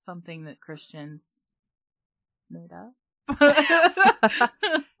 That's something that Christians made up.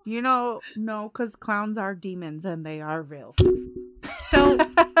 No, because clowns are demons and they are real. So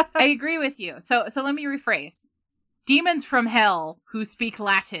I agree with you. So let me rephrase. Demons from hell who speak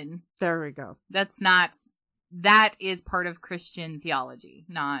Latin. There we go. That is part of Christian theology.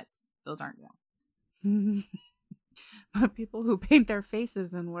 Those aren't real. But people who paint their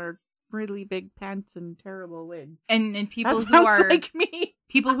faces and wear really big pants and terrible wigs. And people who are like me.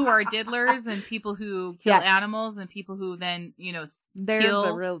 People who are diddlers and people who kill animals and people who then, they're kill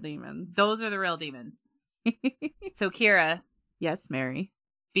the real demons. Those are the real demons. So Kira. Yes, Mary.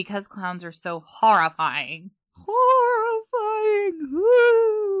 Because clowns are so horrifying. Horrifying.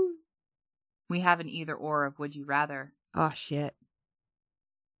 Woo. We have an either or of would you rather. Oh, shit.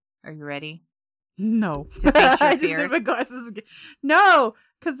 Are you ready? No. To face your fears? My glasses again. No,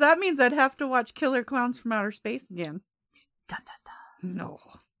 because that means I'd have to watch Killer Clowns from Outer Space again. Dun, dun, dun. No.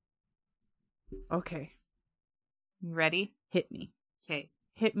 Okay. You ready? Hit me. Okay.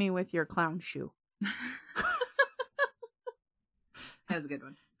 Hit me with your clown shoe. That was a good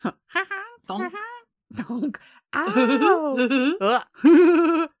one. Donk. Donk. Ow. We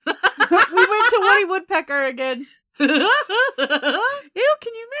went to Woody Woodpecker again. Ew,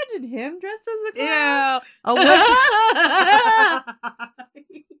 can you imagine him dressed as a clown?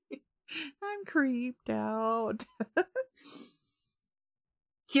 Ew. I'm creeped out.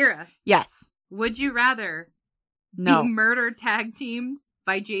 Kira. Yes. Would you rather be murder tag teamed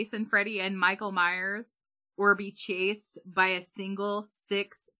by Jason, Freddy, and Michael Myers, or be chased by a single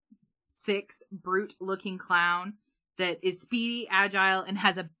 6'6" brute-looking clown that is speedy, agile, and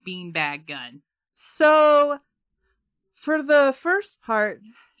has a beanbag gun? So, for the first part,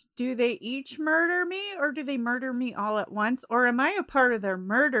 do they each murder me, or do they murder me all at once? Or am I a part of their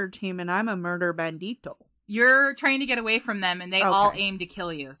murder team and I'm a murder bandito? You're trying to get away from them and they all aim to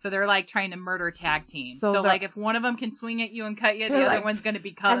kill you. So they're like trying to murder tag team. So like if one of them can swing at you and cut you, the other one's going to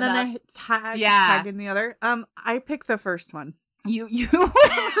be cut. And then they tag in the other. I pick the first one. You would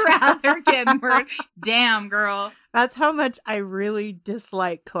rather get murdered. Damn, girl. That's how much I really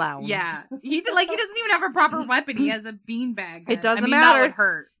dislike clowns. Yeah. He doesn't even have a proper weapon. He has a beanbag. It doesn't matter. That would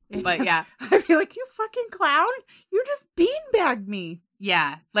hurt. But yeah. I'd be like, you fucking clown. You just beanbagged me.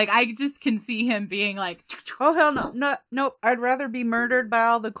 Yeah. Like I just can see him being like, oh hell no. Nope. I'd rather be murdered by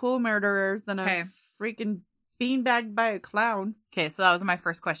all the cool murderers than a freaking beanbagged by a clown. Okay, so that was my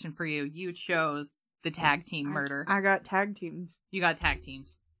first question for you. You chose the tag team murder. I got tag teamed. You got tag teamed.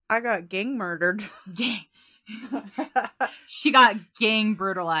 I got gang murdered. Gang. She got gang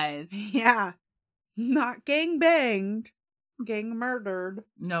brutalized. Yeah. Not gang banged. Gang murdered.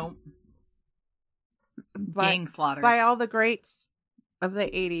 No. Gang slaughtered. By all the greats of the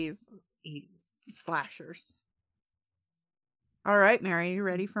 80s. Slashers. All right, Mary, you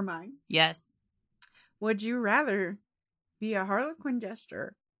ready for mine? Yes. Would you rather be a Harlequin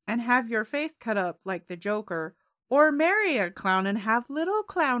jester and have your face cut up like the Joker, or marry a clown and have little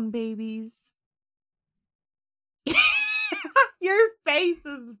clown babies? Your face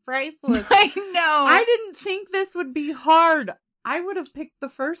is priceless. I know. I didn't think this would be hard. I would have picked the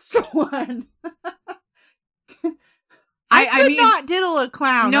first one. I could not diddle a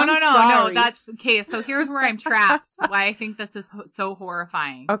clown. No. That's okay. So here's where I'm trapped. Why I think this is so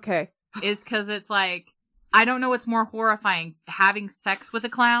horrifying. Okay. Is because it's like, I don't know what's more horrifying, having sex with a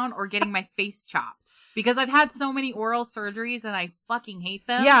clown or getting my face chopped. Because I've had so many oral surgeries and I fucking hate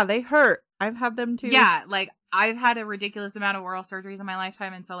them. Yeah, they hurt. I've had them too. Yeah, like I've had a ridiculous amount of oral surgeries in my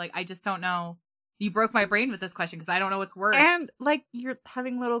lifetime. And so like, I just don't know. You broke my brain with this question because I don't know what's worse. And like you're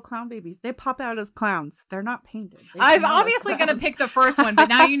having little clown babies. They pop out as clowns. They're not painted. I'm obviously going to pick the first one, but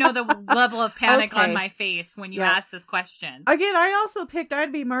now you know the level of panic on my face when you ask this question. Again, I also picked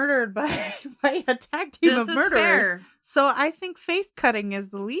I'd be murdered by a tag team of murderers. Fair. So I think face cutting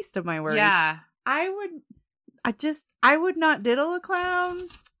is the least of my worries. Yeah. I would not diddle a clown.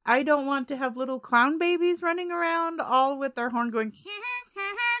 I don't want to have little clown babies running around all with their horn going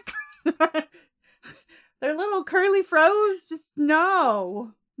their little curly froze, just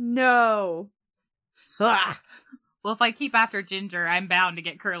no. Ugh. Well, if I keep after Ginger, I'm bound to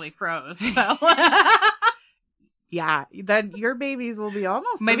get curly froze. So yeah, then your babies will be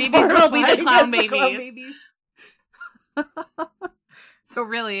almost my babies will be the clown babies. So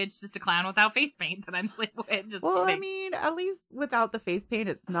really, it's just a clown without face paint that I'm sleeping with. Just well, kidding. I mean, at least without the face paint,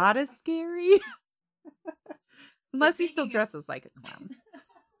 it's not as scary. Unless he still dresses like a clown.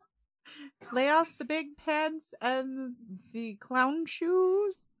 Lay off the big pants and the clown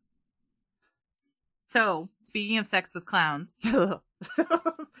shoes. So, speaking of sex with clowns.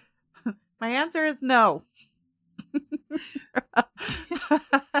 My answer is no.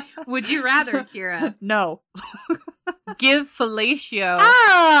 Would you rather, Kira? No. Give fellatio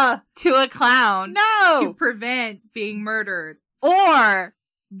to a clown to prevent being murdered, or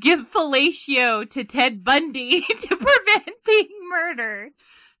give fellatio to Ted Bundy to prevent being murdered?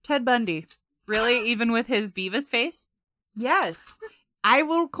 Ted Bundy. Really? Even with his Beavis face? Yes. I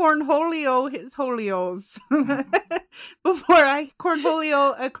will cornholio his holios before I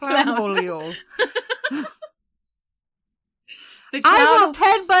cornholio a clownholio. I will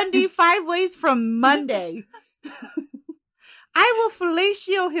Ted Bundy 5 ways from Monday. I will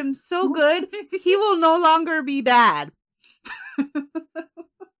fellatio him so good, he will no longer be bad.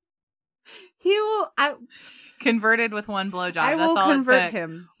 He will... Converted with one blowjob. I will convert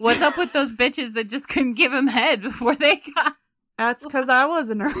him. What's up with those bitches that just couldn't give him head before they got... That's because I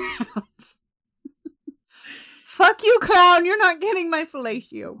wasn't around. Fuck you, clown. You're not getting my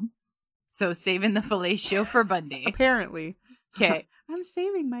fellatio. So saving the fellatio for Bundy. Apparently. Okay. I'm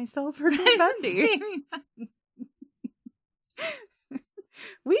saving myself for Ted Bundy.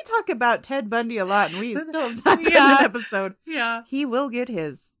 We talk about Ted Bundy a lot, and we still have not done an episode. Yeah. He will get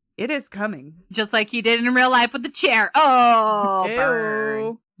his. It is coming. Just like he did in real life with the chair. Oh, Ew.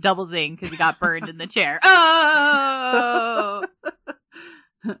 burn. Double zing because he got burned in the chair. Oh.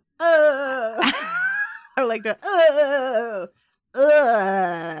 I like that. That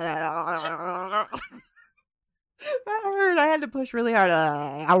hurt. I had to push really hard.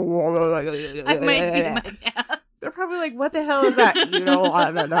 I might be my ass. They're probably like, what the hell is that? You don't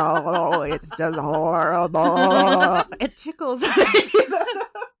want to know. It's just horrible. It tickles.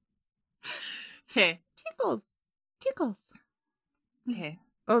 Okay. Tickles. Okay.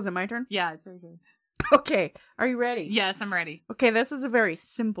 Oh, is it my turn? Yeah, it's very good. Okay. Are you ready? Yes, I'm ready. Okay, this is a very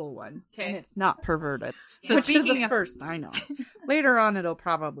simple one. Okay. And it's not perverted. So which speaking is of first, I know. Later on, it'll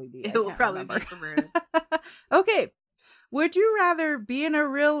probably be. It will probably be perverted. Okay. Would you rather be in a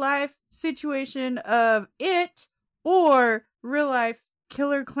real life situation of it or real life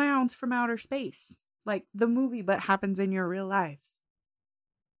killer clowns from outer space? Like the movie, but happens in your real life.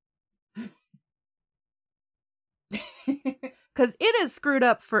 Because it is screwed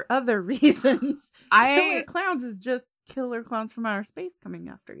up for other reasons. Killer clowns is just killer clowns from outer space coming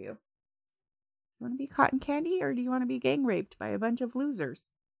after you. You want to be cotton candy or do you want to be gang raped by a bunch of losers?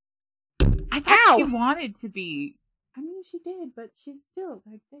 I thought she wanted to be. I mean, she did, but she's still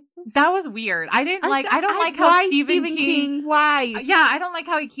like that was weird. I don't like how Stephen King. Why? Yeah, I don't like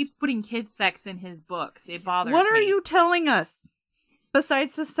how he keeps putting kid sex in his books. It bothers me. What are you telling us?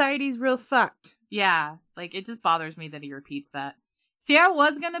 Besides, society's real fucked. Yeah, like it just bothers me that he repeats that. See, I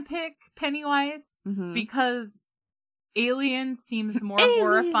was gonna pick Pennywise because Alien seems more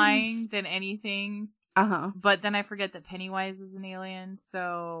horrifying than anything. But then I forget that Pennywise is an alien,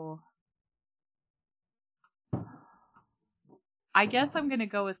 so I guess I'm gonna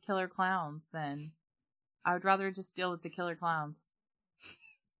go with killer clowns then. I would rather just deal with the killer clowns.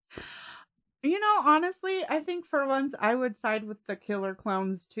 You know, honestly, I think for once I would side with the killer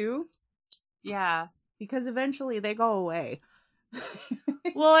clowns too. Yeah. Because eventually they go away.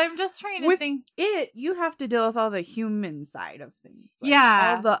 Well, I'm just trying to think. You have to deal with all the human side of things. Like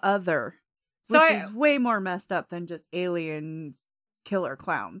yeah. All the other. So which is way more messed up than just aliens, killer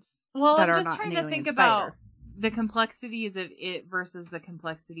clowns. Well, I'm just trying to think about the complexities of it versus the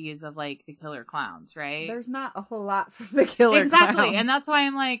complexities of like the killer clowns, right? There's not a whole lot for the killer clowns. Exactly. And that's why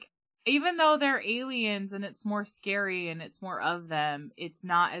I'm like, even though they're aliens and it's more scary and it's more of them, it's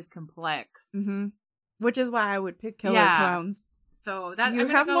not as complex. Mm-hmm. Which is why I would pick killer clowns. So that you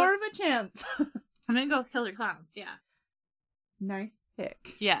have more of a chance. I'm gonna go with killer clowns. Yeah. Nice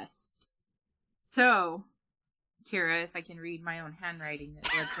pick. Yes. So, Kira, if I can read my own handwriting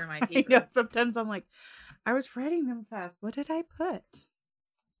that led through my paper. I know, sometimes I'm like, I was writing them fast. What did I put?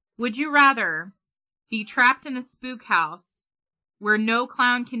 Would you rather be trapped in a spook house where no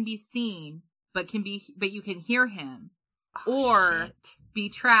clown can be seen, but you can hear him, or be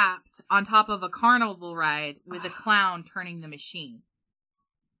trapped on top of a carnival ride with a clown turning the machine?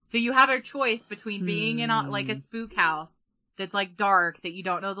 So you have a choice between being in like a spook house that's like dark, that you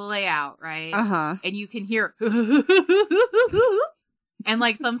don't know the layout, right? And you can hear and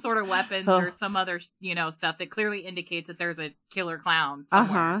like some sort of weapons or some other, stuff that clearly indicates that there's a killer clown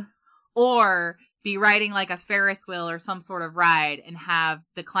somewhere. Or be riding like a Ferris wheel or some sort of ride and have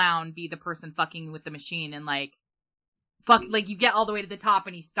the clown be the person fucking with the machine and like you get all the way to the top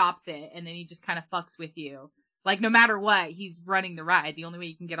and he stops it and then he just kind of fucks with you. Like no matter what, he's running the ride. The only way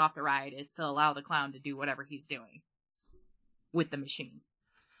you can get off the ride is to allow the clown to do whatever he's doing with the machine.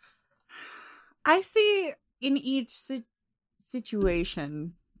 I see in each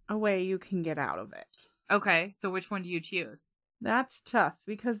situation a way you can get out of it. Okay, so which one do you choose? That's tough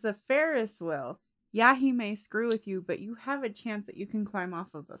because the Ferris wheel, yeah, he may screw with you, but you have a chance that you can climb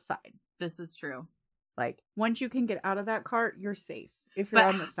off of the side. This is true. Like, once you can get out of that cart, you're safe if you're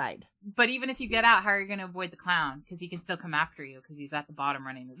on the side. But even if you get out, how are you going to avoid the clown? Because he can still come after you because he's at the bottom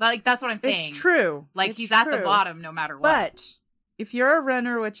running. Like, that's what I'm saying. It's true. Like, he's at the bottom no matter what. But if you're a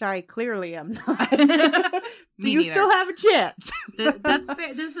runner, which I clearly am not, you still have a chance. That's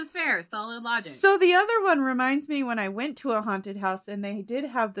fair. This is fair. Solid logic. So the other one reminds me when I went to a haunted house and they did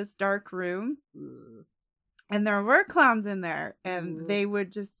have this dark room. And there were clowns in there. And they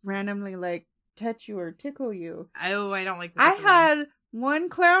would just randomly, like, touch you or tickle you. Oh, I don't like that. I had one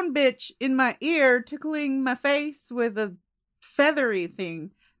clown bitch in my ear tickling my face with a feathery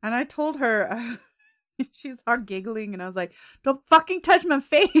thing. And I told her, she's all giggling, and I was like, don't fucking touch my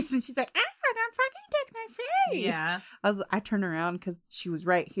face. And she's like, don't fucking touch my face. Yeah. I turned around because she was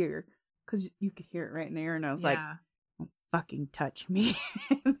right here. Because you could hear it right in there. And I was like, don't fucking touch me.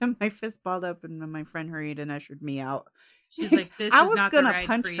 And then my fist balled up, and then my friend hurried and ushered me out. She's like, this is not the ride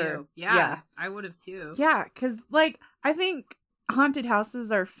punch for her. you. Yeah, I would have too. Yeah, because, like, I think haunted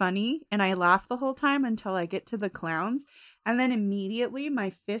houses are funny, and I laugh the whole time until I get to the clowns. And then immediately my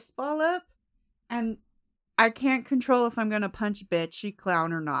fist ball up, and I can't control if I'm going to punch bitchy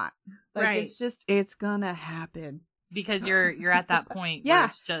clown or not. Like, right. It's just, it's going to happen. Because you're at that point where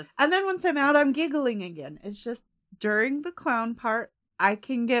it's just... And then once I'm out, I'm giggling again. It's just, during the clown part, I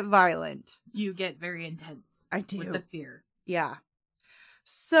can get violent. You get very intense. I do. With the fear. Yeah.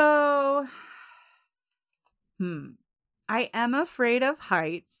 So, I am afraid of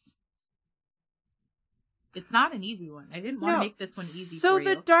heights. It's not an easy one. I didn't want to make this one easy so for you.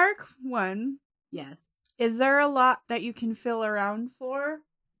 So the dark one. Yes. Is there a lot that you can fill around for?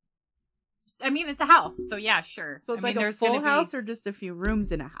 I mean, it's a house, so yeah, sure. So it's like a full house or just a few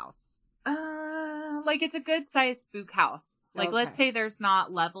rooms in a house? Like it's a good sized spook house. Like let's say there's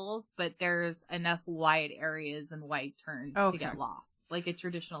not levels, but there's enough wide areas and wide turns to get lost. Like a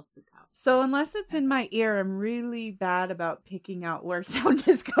traditional spook house. So unless it's in my ear, I'm really bad about picking out where sound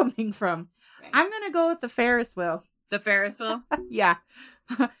is coming from. Right. I'm going to go with the Ferris wheel. The Ferris wheel? Yeah.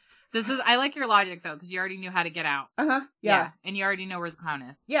 I like your logic though, because you already knew how to get out. Yeah. And you already know where the clown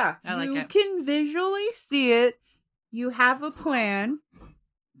is. Yeah. I like it. You can visually see it. You have a plan.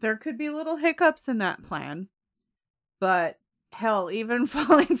 There could be little hiccups in that plan. But hell, even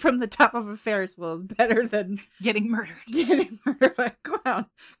falling from the top of a Ferris wheel is better than getting murdered. Getting murdered by a clown.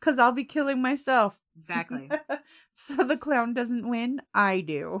 Because I'll be killing myself. Exactly. So the clown doesn't win. I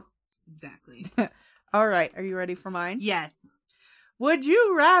do. Exactly. All right. Are you ready for mine? Yes. Would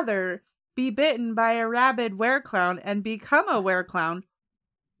you rather be bitten by a rabid wereclown and become a wereclown,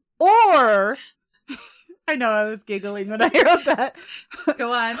 or I know I was giggling when I wrote that.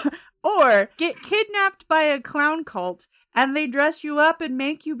 Go on. Or get kidnapped by a clown cult and they dress you up and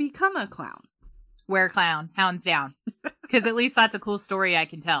make you become a clown. Wereclown, hands down. Because at least that's a cool story I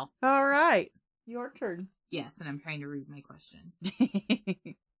can tell. All right. Your turn. Yes, and I'm trying to read my question.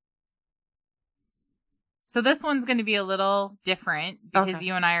 So this one's going to be a little different because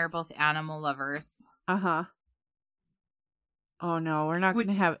you and I are both animal lovers. Uh-huh. Oh, no. We're not going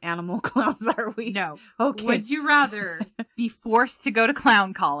to have animal clowns, are we? No. Okay. Would you rather be forced to go to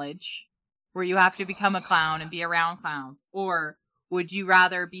clown college, where you have to become a clown and be around clowns? Or would you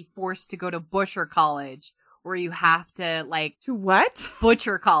rather be forced to go to butcher college, where you have to, like... To what?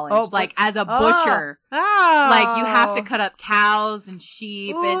 Butcher college. Oh, like, as a butcher. Oh. Like, you have to cut up cows and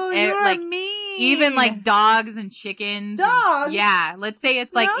sheep and like... mean. Even like dogs and chickens. Dogs? Yeah. Let's say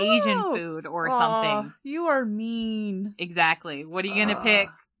it's like Asian food or something. You are mean. Exactly. What are you going to pick?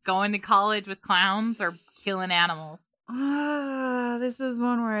 Going to college with clowns or killing animals? This is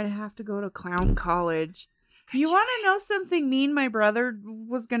one where I'd have to go to clown college. You want to know something mean my brother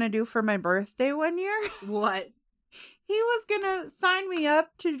was going to do for my birthday one year? What? He was going to sign me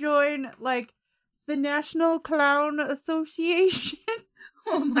up to join like the National Clown Association.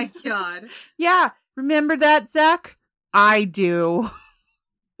 Oh my God. Yeah. Remember that, Zach? I do.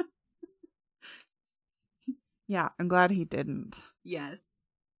 Yeah. I'm glad he didn't. Yes.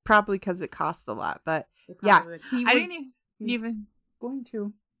 Probably because it costs a lot. But yeah. I didn't even going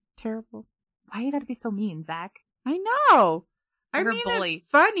to. Terrible. Why you gotta be so mean, Zach? I know. I mean, bully. It's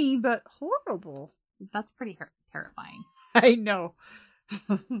funny, but horrible. That's pretty terrifying. I know.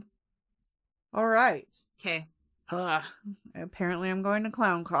 All right. Okay. Apparently, I'm going to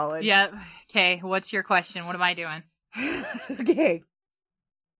clown college. Yep. Okay. What's your question? What am I doing? Okay.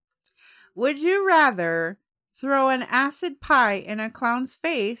 Would you rather throw an acid pie in a clown's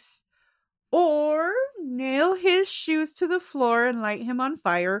face or nail his shoes to the floor and light him on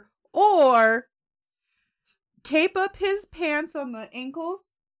fire, or tape up his pants on the ankles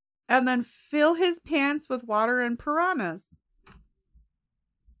and then fill his pants with water and piranhas?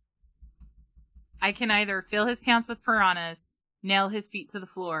 I can either fill his pants with piranhas, nail his feet to the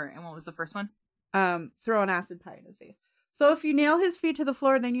floor, and what was the first one? Throw an acid pie in his face. So if you nail his feet to the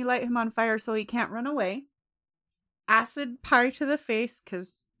floor, then you light him on fire so he can't run away. Acid pie to the face,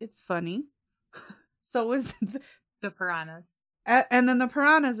 because it's funny. So is the piranhas. And then the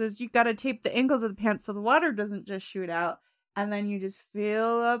piranhas is you got to tape the ankles of the pants so the water doesn't just shoot out. And then you just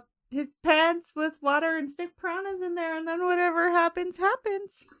fill up his pants with water and stick piranhas in there. And then whatever happens,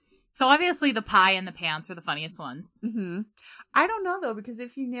 happens. So obviously the pie and the pants are the funniest ones. Mm-hmm. I don't know, though, because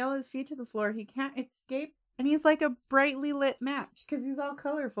if you nail his feet to the floor, he can't escape. And he's like a brightly lit match because he's all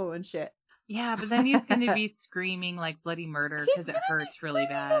colorful and shit. Yeah, but then he's going to be screaming like bloody murder because it hurts really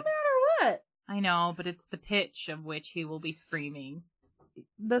bad. No matter what. I know, but it's the pitch of which he will be screaming.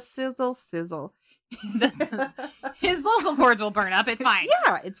 The sizzle. His vocal cords will burn up. It's fine.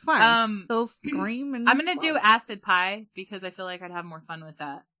 Yeah, it's fine. He'll scream. And I'm going to do acid pie because I feel like I'd have more fun with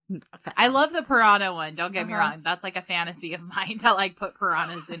that. I love the piranha one. Don't get me wrong. That's like a fantasy of mine to like put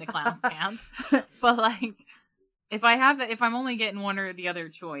piranhas into clown's pants. But like, if I'm only getting one or the other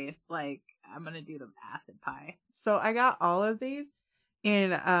choice, like I'm gonna do the acid pie. So I got all of these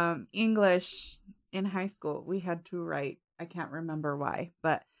in English in high school. We had to write. I can't remember why,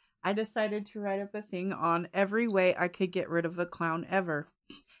 but I decided to write up a thing on every way I could get rid of a clown ever,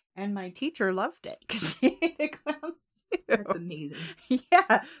 and my teacher loved it because she hated clowns. That's amazing.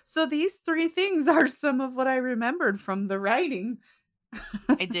 Yeah. So these 3 things are some of what I remembered from the writing.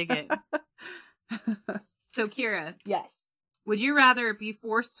 I dig it. So, Kira. Yes. Would you rather be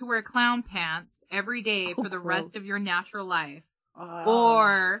forced to wear clown pants every day for the rest of your natural life,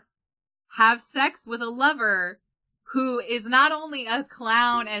 or have sex with a lover who is not only a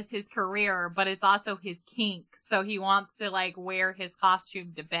clown as his career, but it's also his kink, so he wants to like wear his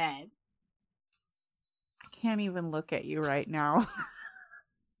costume to bed? Can't even look at you right now.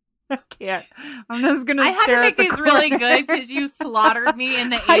 I can't. I'm just gonna. I had to make these really good because you slaughtered me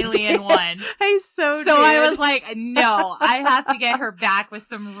in the alien one. I so did. I was like, no, I have to get her back with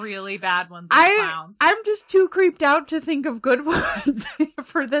some really bad ones. Clowns. I'm just too creeped out to think of good ones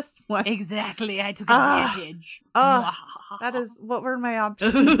for this one. Exactly, I took advantage. That is. What were my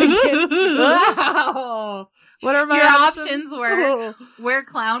options? Wow. What are my options? Were wear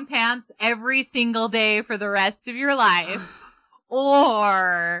clown pants every single day for the rest of your life,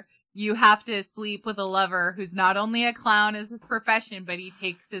 or you have to sleep with a lover who's not only a clown as his profession, but he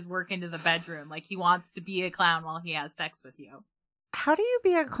takes his work into the bedroom. Like he wants to be a clown while he has sex with you. How do you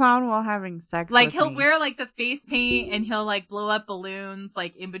be a clown while having sex like with he'll me? wear like the face paint and he'll like blow up balloons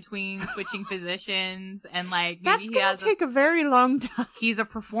like in between switching positions, and like maybe that's gonna take a very long time. He's a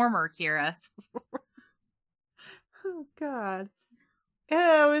performer, Kira. Oh God.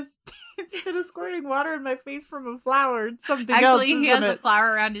 Ew, instead of squirting water in my face from a flower, it's something else. Actually, he has a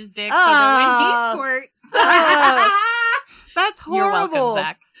flower around his dick so that when he squirts. That's horrible. You're welcome,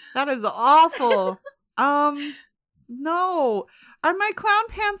 Zach. That is awful. No. Are my clown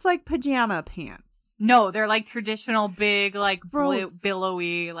pants like pajama pants? No, they're like traditional big, like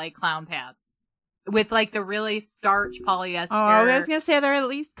billowy, like clown pants. With like the really starch polyester. Oh, I was gonna say they're at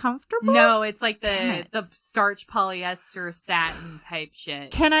least comfortable. No, it's like the starch polyester satin type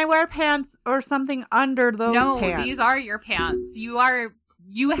shit. Can I wear pants or something under those pants? No, these are your pants. You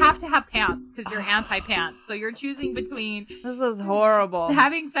have to have pants because you're anti-pants. So you're choosing between this is horrible.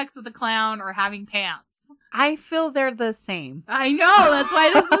 Having sex with a clown or having pants. I feel they're the same. I know. That's why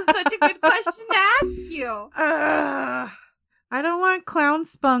this was such a good question to ask you. I don't want clown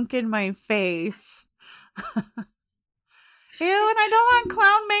spunk in my face. Ew, and I don't want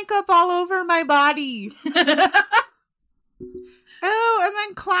clown makeup all over my body. Ew, and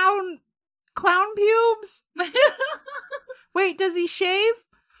then clown pubes. Wait, does he shave?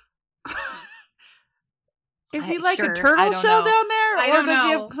 Is he like a turtle shell down there? Or does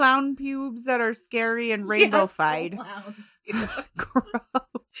he have clown pubes that are scary and rainbow-fied? Gross.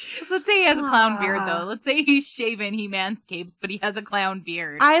 Let's say he has a clown beard, though. Let's say he's shaven, he manscapes, but he has a clown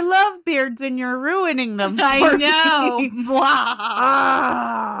beard. I love beards, and you're ruining them for I know. me.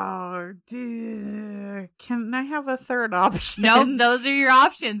 Oh, dear. Can I have a third option? Nope, those are your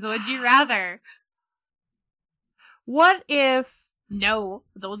options. Would you rather? What if... No,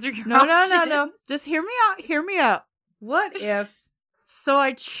 those are your options. No. Just hear me out. What if... So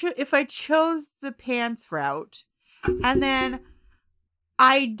if I chose the pants route, and then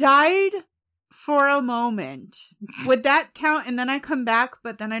I died for a moment, would that count? And then I come back,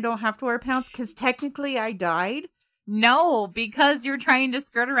 but then I don't have to wear pants because technically I died? No, because you're trying to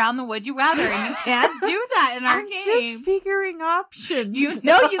skirt around the would you rather, and you can't do that in our game. I'm just figuring options. You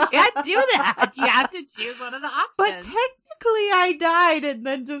can't do that. You have to choose one of the options. But technically I died and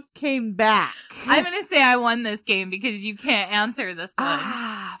then just came back. I'm going to say I won this game because you can't answer this one.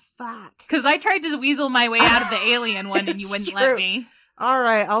 Ah, fuck. Because I tried to weasel my way out of the alien one and you wouldn't let me. All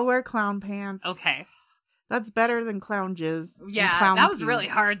right, I'll wear clown pants. Okay. That's better than clown jizz. Yeah, clown that was pee. really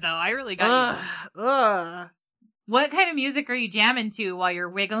hard, though. I really got you. What kind of music are you jamming to while you're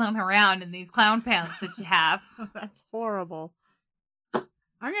wiggling around in these clown pants that you have? That's horrible.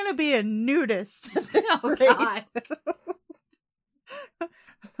 I'm going to be a nudist. Oh, God.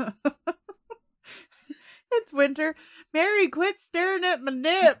 It's winter. Mary, quit staring at my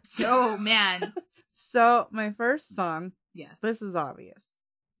nips. Oh, man. So, my first song. Yes. This is obvious.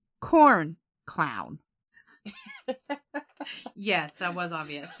 Corn Clown. Yes, that was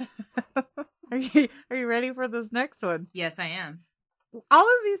obvious. Are you ready for this next one? Yes, I am. All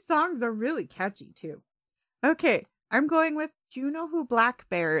of these songs are really catchy, too. Okay, I'm going with, do you know who Black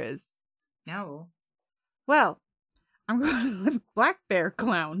Bear is? No. Well, I'm going with Black Bear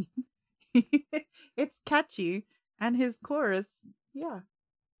Clown. It's catchy, and his chorus, yeah,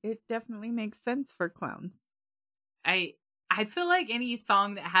 it definitely makes sense for clowns. I feel like any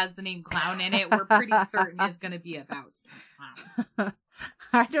song that has the name clown in it, we're pretty certain is going to be about clowns.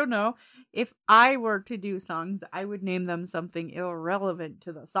 I don't know. If I were to do songs, I would name them something irrelevant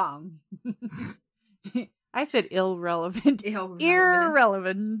to the song. I said irrelevant.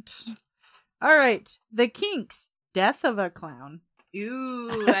 Irrelevant. All right. The Kinks, Death of a Clown.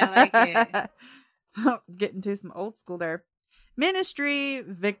 Ooh, I like it. Getting to some old school there. Ministry,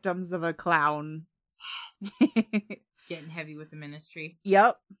 Victims of a Clown. Yes. Getting heavy with the Ministry.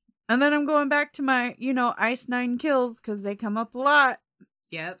 Yep. And then I'm going back to my, Ice Nine Kills because they come up a lot.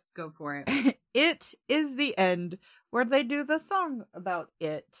 Yep, go for it. It Is the End, where they do the song about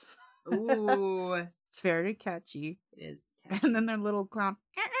it. Ooh. It's very catchy. It is catchy. And then their little clown.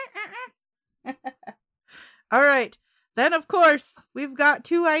 All right. Then, of course, we've got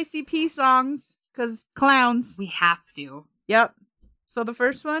 2 ICP songs because clowns. We have to. Yep. So the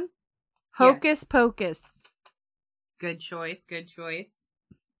first one, Hocus Pocus. Good choice. Good choice.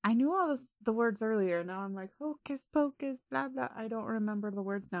 I knew all the words earlier. Now I'm like, Hocus Pocus, blah, blah. I don't remember the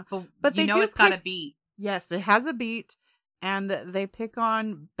words now. But they know it's got a beat. Yes, it has a beat. And they pick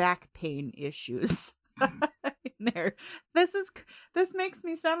on back pain issues. There. This makes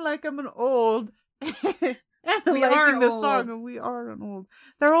me sound like I'm an old. We are the old. Song, and we are an old.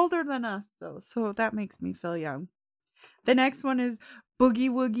 They're older than us, though. So that makes me feel young. The next one is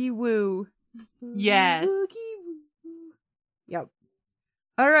Boogie Woogie Woo. Yes. Boogie Woo. Yep.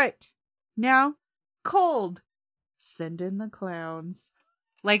 All right. Now, Cold. Send in the clowns.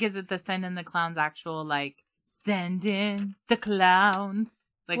 Like, is it the Send in the Clowns actual, like, Send in the Clowns?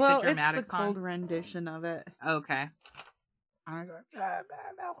 Like the dramatic it's the song? Cold rendition of it. Okay. I go, blah,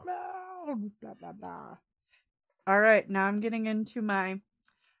 blah, blah, blah, blah, blah. All right. Now I'm getting into my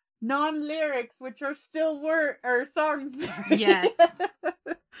non-lyrics, which are still songs. Yes.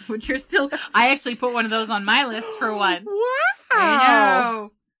 Which are still... I actually put one of those on my list for once. Wow. I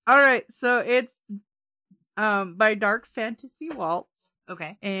know. All right. So it's by Dark Fantasy Waltz.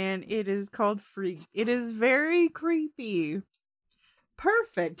 Okay. And it is called Freak. It is very creepy.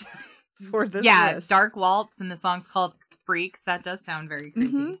 Perfect for this list. Dark Waltz, and the song's called Freaks. That does sound very creepy.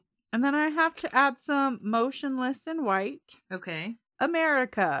 Mm-hmm. And then I have to add some Motionless in White. Okay.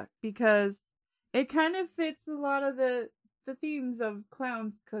 America, because it kind of fits a lot of the themes of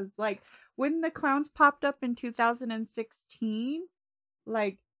clowns. Because, like, when the clowns popped up in 2016,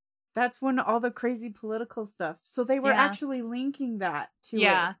 like, that's when all the crazy political stuff. So they were actually linking that to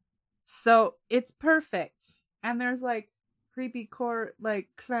it. So it's perfect. And there's, like, creepy like,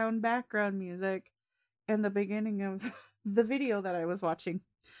 clown background music in the beginning of the video that I was watching.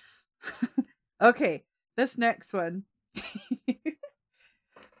 Okay, this next one.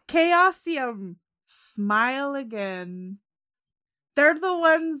 Chaosium, Smile Again. They're the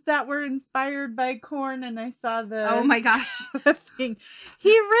ones that were inspired by Korn, and I saw oh my gosh, thing. He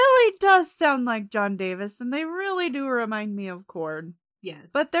really does sound like John Davis, and they really do remind me of Korn.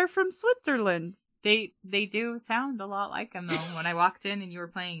 Yes, but they're from Switzerland. They do sound a lot like him, though. When I walked in and you were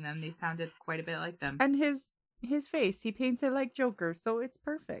playing them, they sounded quite a bit like them. And his his face. He paints it like Joker, so it's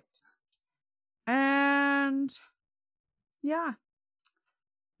perfect. And yeah,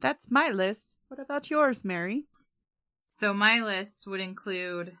 that's my list. What about yours, Mary? So my list would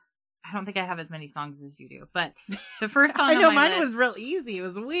include, I don't think I have as many songs as you do, but the first song I know on my mine list, was real easy. It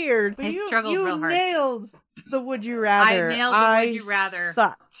was weird. I struggled real hard. You nailed the Would You Rather. I nailed the Would You Rather.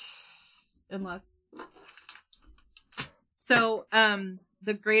 Sucked. Unless. So,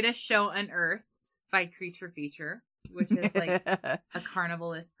 The Greatest Show Unearthed by Creature Feature, which is like a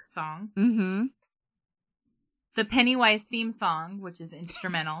carnivalesque song. Mm-hmm. The Pennywise theme song, which is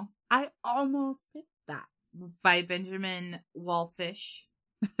instrumental. I almost picked that. By Benjamin Wallfish.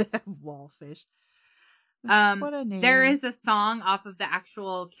 Wallfish. What a name. There is a song off of the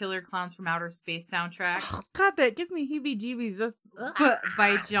actual Killer Clowns from Outer Space soundtrack. Oh, God, that give me heebie-jeebies. Just,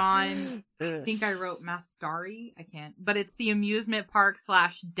 by John, I think I wrote Mastari. I can't. But it's the amusement park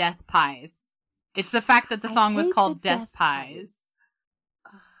 / Death Pies. It's the fact that the song was called Death Pies.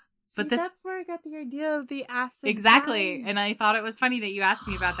 But that's where I got the idea of the acid. Exactly. Pies. And I thought it was funny that you asked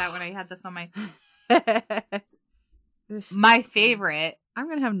me about that when I had this on my... My favorite. I'm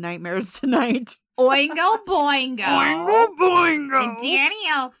going to have nightmares tonight. Oingo Boingo. Oingo Boingo. And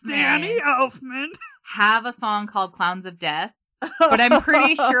Danny Elfman. Have a song called Clowns of Death. But I'm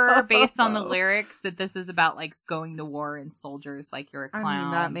pretty sure, based on the lyrics, that this is about like going to war and soldiers, like you're a clown. I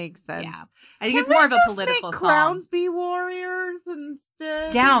mean, that makes sense. Yeah, I think it's more of a political make song. Clowns be warriors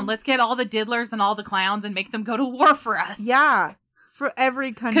instead. Down. Let's get all the diddlers and all the clowns and make them go to war for us. Yeah, for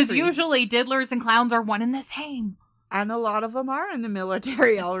every country. Because usually diddlers and clowns are one and the same, and a lot of them are in the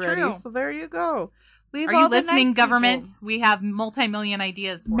military already. True. So there you go. Are you listening, nice government? People. We have multi-million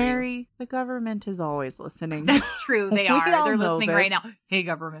ideas for Mary, you. the government is always listening. That's true. They are. They're listening right now. Hey,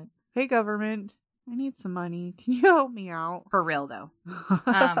 government. Hey, government. I need some money. Can you help me out? For real, though.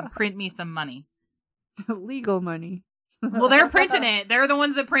 Print me some money. Legal money. Well, they're printing it. They're the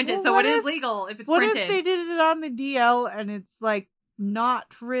ones that print it. So it is legal if it's printed. What if they did it on the DL and it's like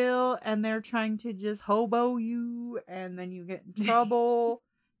not real and they're trying to just hobo you and then you get in trouble?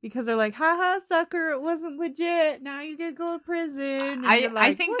 Because they're like, haha, sucker, it wasn't legit. Now you get to go to prison.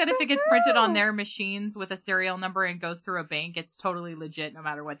 I think that if it gets printed on their machines with a serial number and goes through a bank, it's totally legit no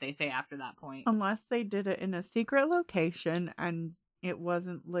matter what they say after that point. Unless they did it in a secret location and it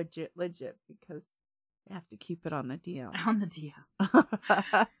wasn't legit because they have to keep it on the DL. On the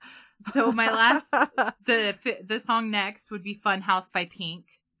DL. So my last, the song next would be Fun House by Pink.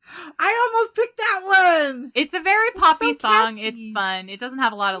 I almost picked that one. It's a very poppy song. It's fun. It doesn't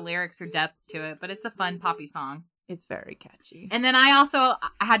have a lot of lyrics or depth to it, but it's a fun poppy song. It's very catchy. And then I also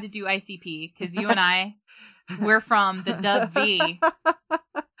had to do ICP because you and I, we're from the Dub V.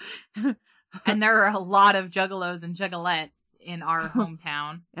 And there are a lot of juggalos and juggalettes in our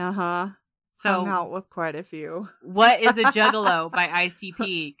hometown. Uh-huh. So hung out with quite a few. What is a juggalo by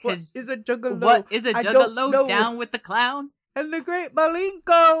ICP? What is a juggalo? What is a juggalo? Down with the clown? And the Great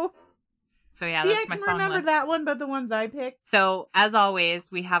Malenko. So yeah, that's my song list. I can remember that one, but the ones I picked. So as always,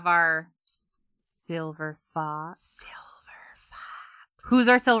 we have our Silver Fox. Silver Fox. Who's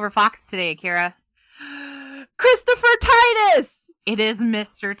our Silver Fox today, Kira? Christopher Titus. It is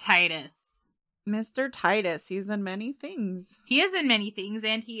Mr. Titus. Mr. Titus. He's in many things. He is in many things,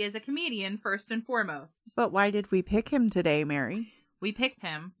 and he is a comedian first and foremost. But why did we pick him today, Mary? We picked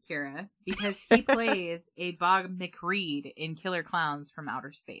him, Kira, because he plays a Bob McReed in Killer Clowns from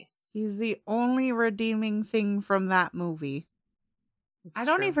Outer Space. He's the only redeeming thing from that movie. I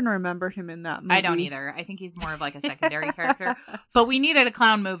don't even remember him in that movie. I don't either. I think he's more of like a secondary character. But we needed a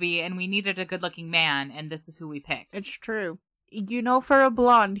clown movie, and we needed a good-looking man, and this is who we picked. It's true. You know, for a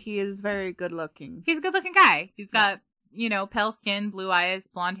blonde, he is very good-looking. He's a good-looking guy. He's got, pale skin, blue eyes,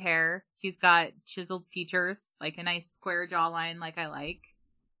 blonde hair. He's got chiseled features, like a nice square jawline like I like.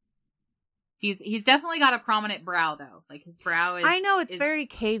 He's definitely got a prominent brow, though. Like, his brow is... I know, it's very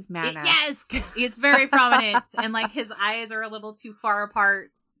caveman-esque. Yes! It's very prominent. And, like, his eyes are a little too far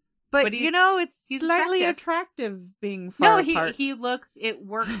apart. But it's slightly attractive being far apart. No, he looks... It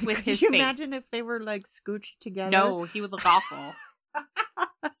works with his face. Could you imagine if they were, like, scooched together? No, he would look awful.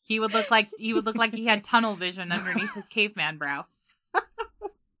 He would look like he had tunnel vision underneath his caveman brow.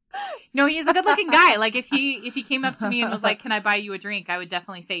 No, he's a good-looking guy. Like, if he came up to me and was like, "Can I buy you a drink?" I would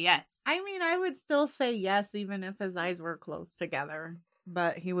definitely say yes. I mean, I would still say yes, even if his eyes were close together.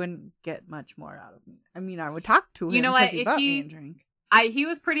 But he wouldn't get much more out of me. I mean, I would talk to him. You know what? He bought me a drink. He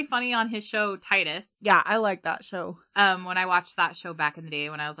was pretty funny on his show, Titus. Yeah, I like that show. When I watched that show back in the day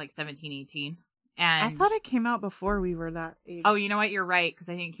when I was like 17, 18. And I thought it came out before we were that age. Oh, you know what? You're right, because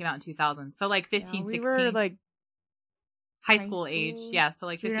I think it came out in 2000. So like 15, 16. We were like high school age. Yeah, so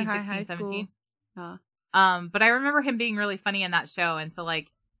like 15, 16, 17. But I remember him being really funny in that show. And so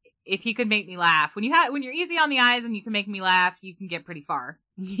like, if he could make me laugh, when you're easy on the eyes and you can make me laugh, you can get pretty far.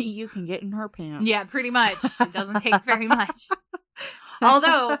 You can get in her pants. Yeah, pretty much. It doesn't take very much.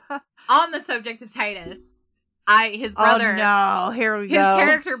 Although, on the subject of Titus, his brother. Oh no, here we go. His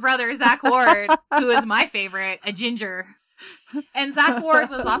character brother, Zach Ward, who is my favorite, a ginger. And Zach Ward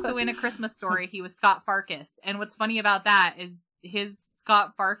was also in A Christmas Story. He was Scott Farkus. And what's funny about that is his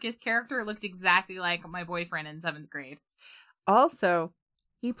Scott Farkus character looked exactly like my boyfriend in 7th grade. Also,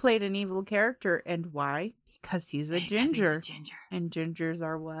 he played an evil character. And why? Because he's a ginger. And gingers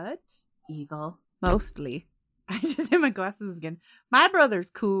are what? Evil. Mostly. I just hit my glasses again. My brother's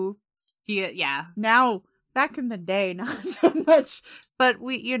cool. Yeah. Now, back in the day, not so much. But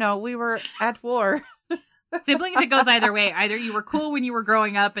we were at war. Siblings, it goes either way. Either you were cool when you were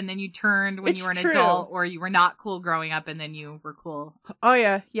growing up and then you turned when you were an adult, or you were not cool growing up and then you were cool. Oh,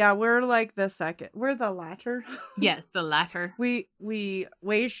 yeah. Yeah, we're like the second. We're the latter. Yes, the latter. We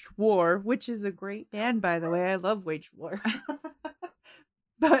waged war, which is a great band, by the way. I love Waged War.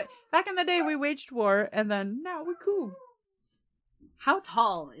 But back in the day, we waged war, and then now we're cool. How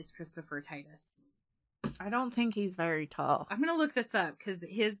tall is Christopher Titus? I don't think he's very tall. I'm gonna look this up because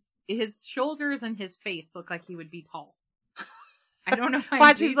his shoulders and his face look like he would be tall. I don't know why.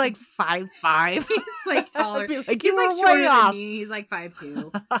 Watch, he's like 5'5". He's like taller. He's like shorter than me. He's like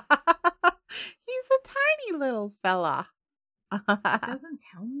 5'2". He's a tiny little fella. It doesn't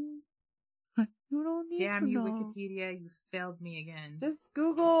tell me. You don't need Damn to you, know. Wikipedia! You failed me again. Just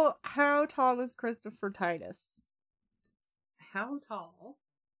Google how tall is Christopher Titus. How tall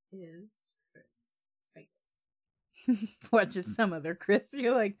is Chris Titus? Watch it, some other Chris.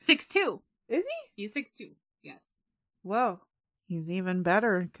 You're like 6'2". Is he? He's 6'2". Yes. Whoa. He's even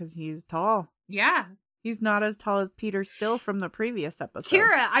better because he's tall. Yeah. He's not as tall as Peter Still from the previous episode.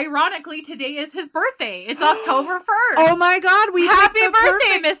 Kira, ironically, today is his birthday. It's October 1st. Oh my God. Happy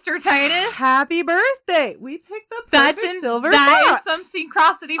birthday, Mr. Titus. Happy birthday. We picked the perfect silver box. That is some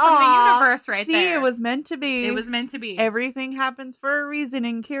synchronicity from the universe right there. See, it was meant to be. It was meant to be. Everything happens for a reason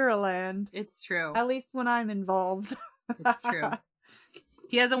in Kira Land. It's true. At least when I'm involved. It's true.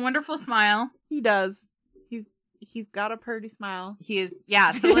 He has a wonderful smile. He does. He's got a pretty smile. He is,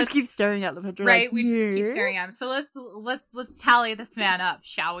 yeah. So let's let's keep staring at the picture. Right, like, we just keep staring at him. So let's tally this man up,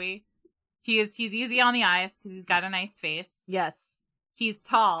 shall we? He's easy on the eyes because he's got a nice face. Yes. He's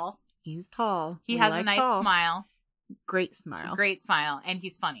tall. He's tall. He has a nice smile. Great smile. Great smile, and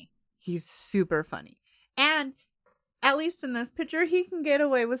he's funny. He's super funny. And at least in this picture, he can get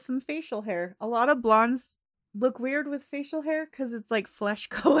away with some facial hair. A lot of blondes look weird with facial hair because it's like flesh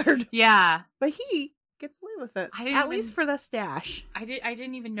colored. Yeah. But he gets away with it. At least for the stash. I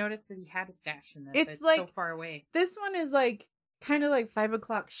didn't even notice that he had a stash in this. It's like, so far away. This one is like kind of like 5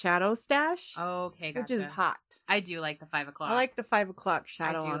 o'clock shadow stash. Okay, gotcha. Which is hot. I do like the 5 o'clock. I like the 5 o'clock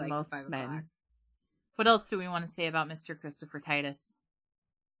shadow on like most men. What else do we want to say about Mr. Christopher Titus?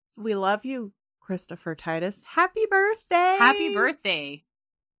 We love you, Christopher Titus. Happy birthday! Happy birthday!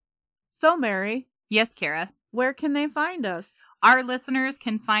 So, Mary. Yes, Kara. Where can they find us? Our listeners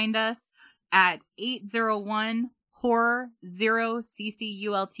can find us at 801 Horror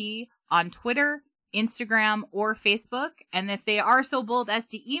 0CCULT on Twitter, Instagram, or Facebook. And if they are so bold as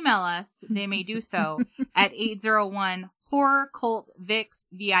to email us, they may do so at 801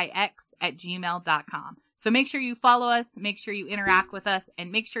 horrorcultvix@gmail.com. So make sure you follow us, make sure you interact with us,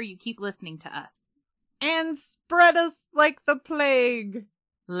 and make sure you keep listening to us. And spread us like the plague.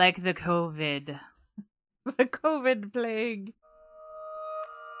 Like the COVID. The COVID plague.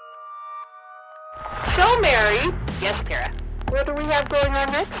 So, Mary. Yes, Kara. What do we have going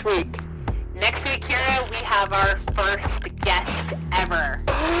on next week? Next week, Kara, we have our first guest ever.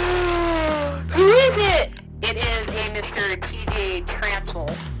 Who is it? It is a Mr. TJ Transel,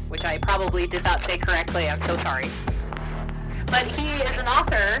 which I probably did not say correctly. I'm so sorry. But he is an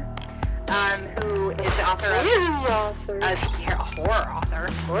author, who is the author of... a horror author.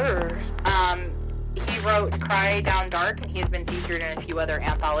 Horror. He wrote Cry Down Dark, and he has been featured in a few other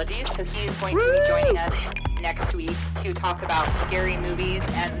anthologies, so he is going to be joining us next week to talk about scary movies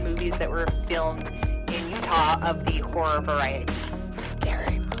and movies that were filmed in Utah of the horror variety.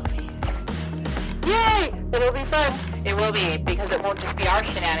 Scary movies. Yay! It'll be fun. It will be, because it won't just be our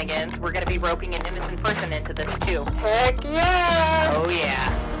shenanigans. We're going to be roping an innocent person into this, too. Heck yeah! Oh,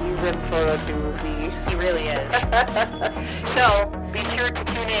 yeah. He's in for a doozy. He really is. So, be sure to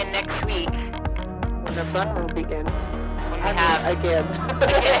tune in next week. When the fun will begin. When we have... Again.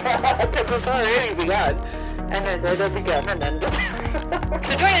 Because it's already begun. And then it'll begin, and then... So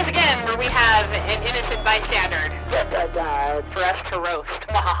join us again where we have an innocent bystander Da, da, da. for us to roast.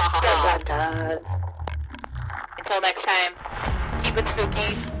 Da, da, da. Until next time, keep it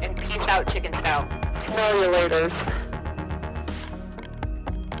spooky, and peace out, Chicken Stout. Smell you later.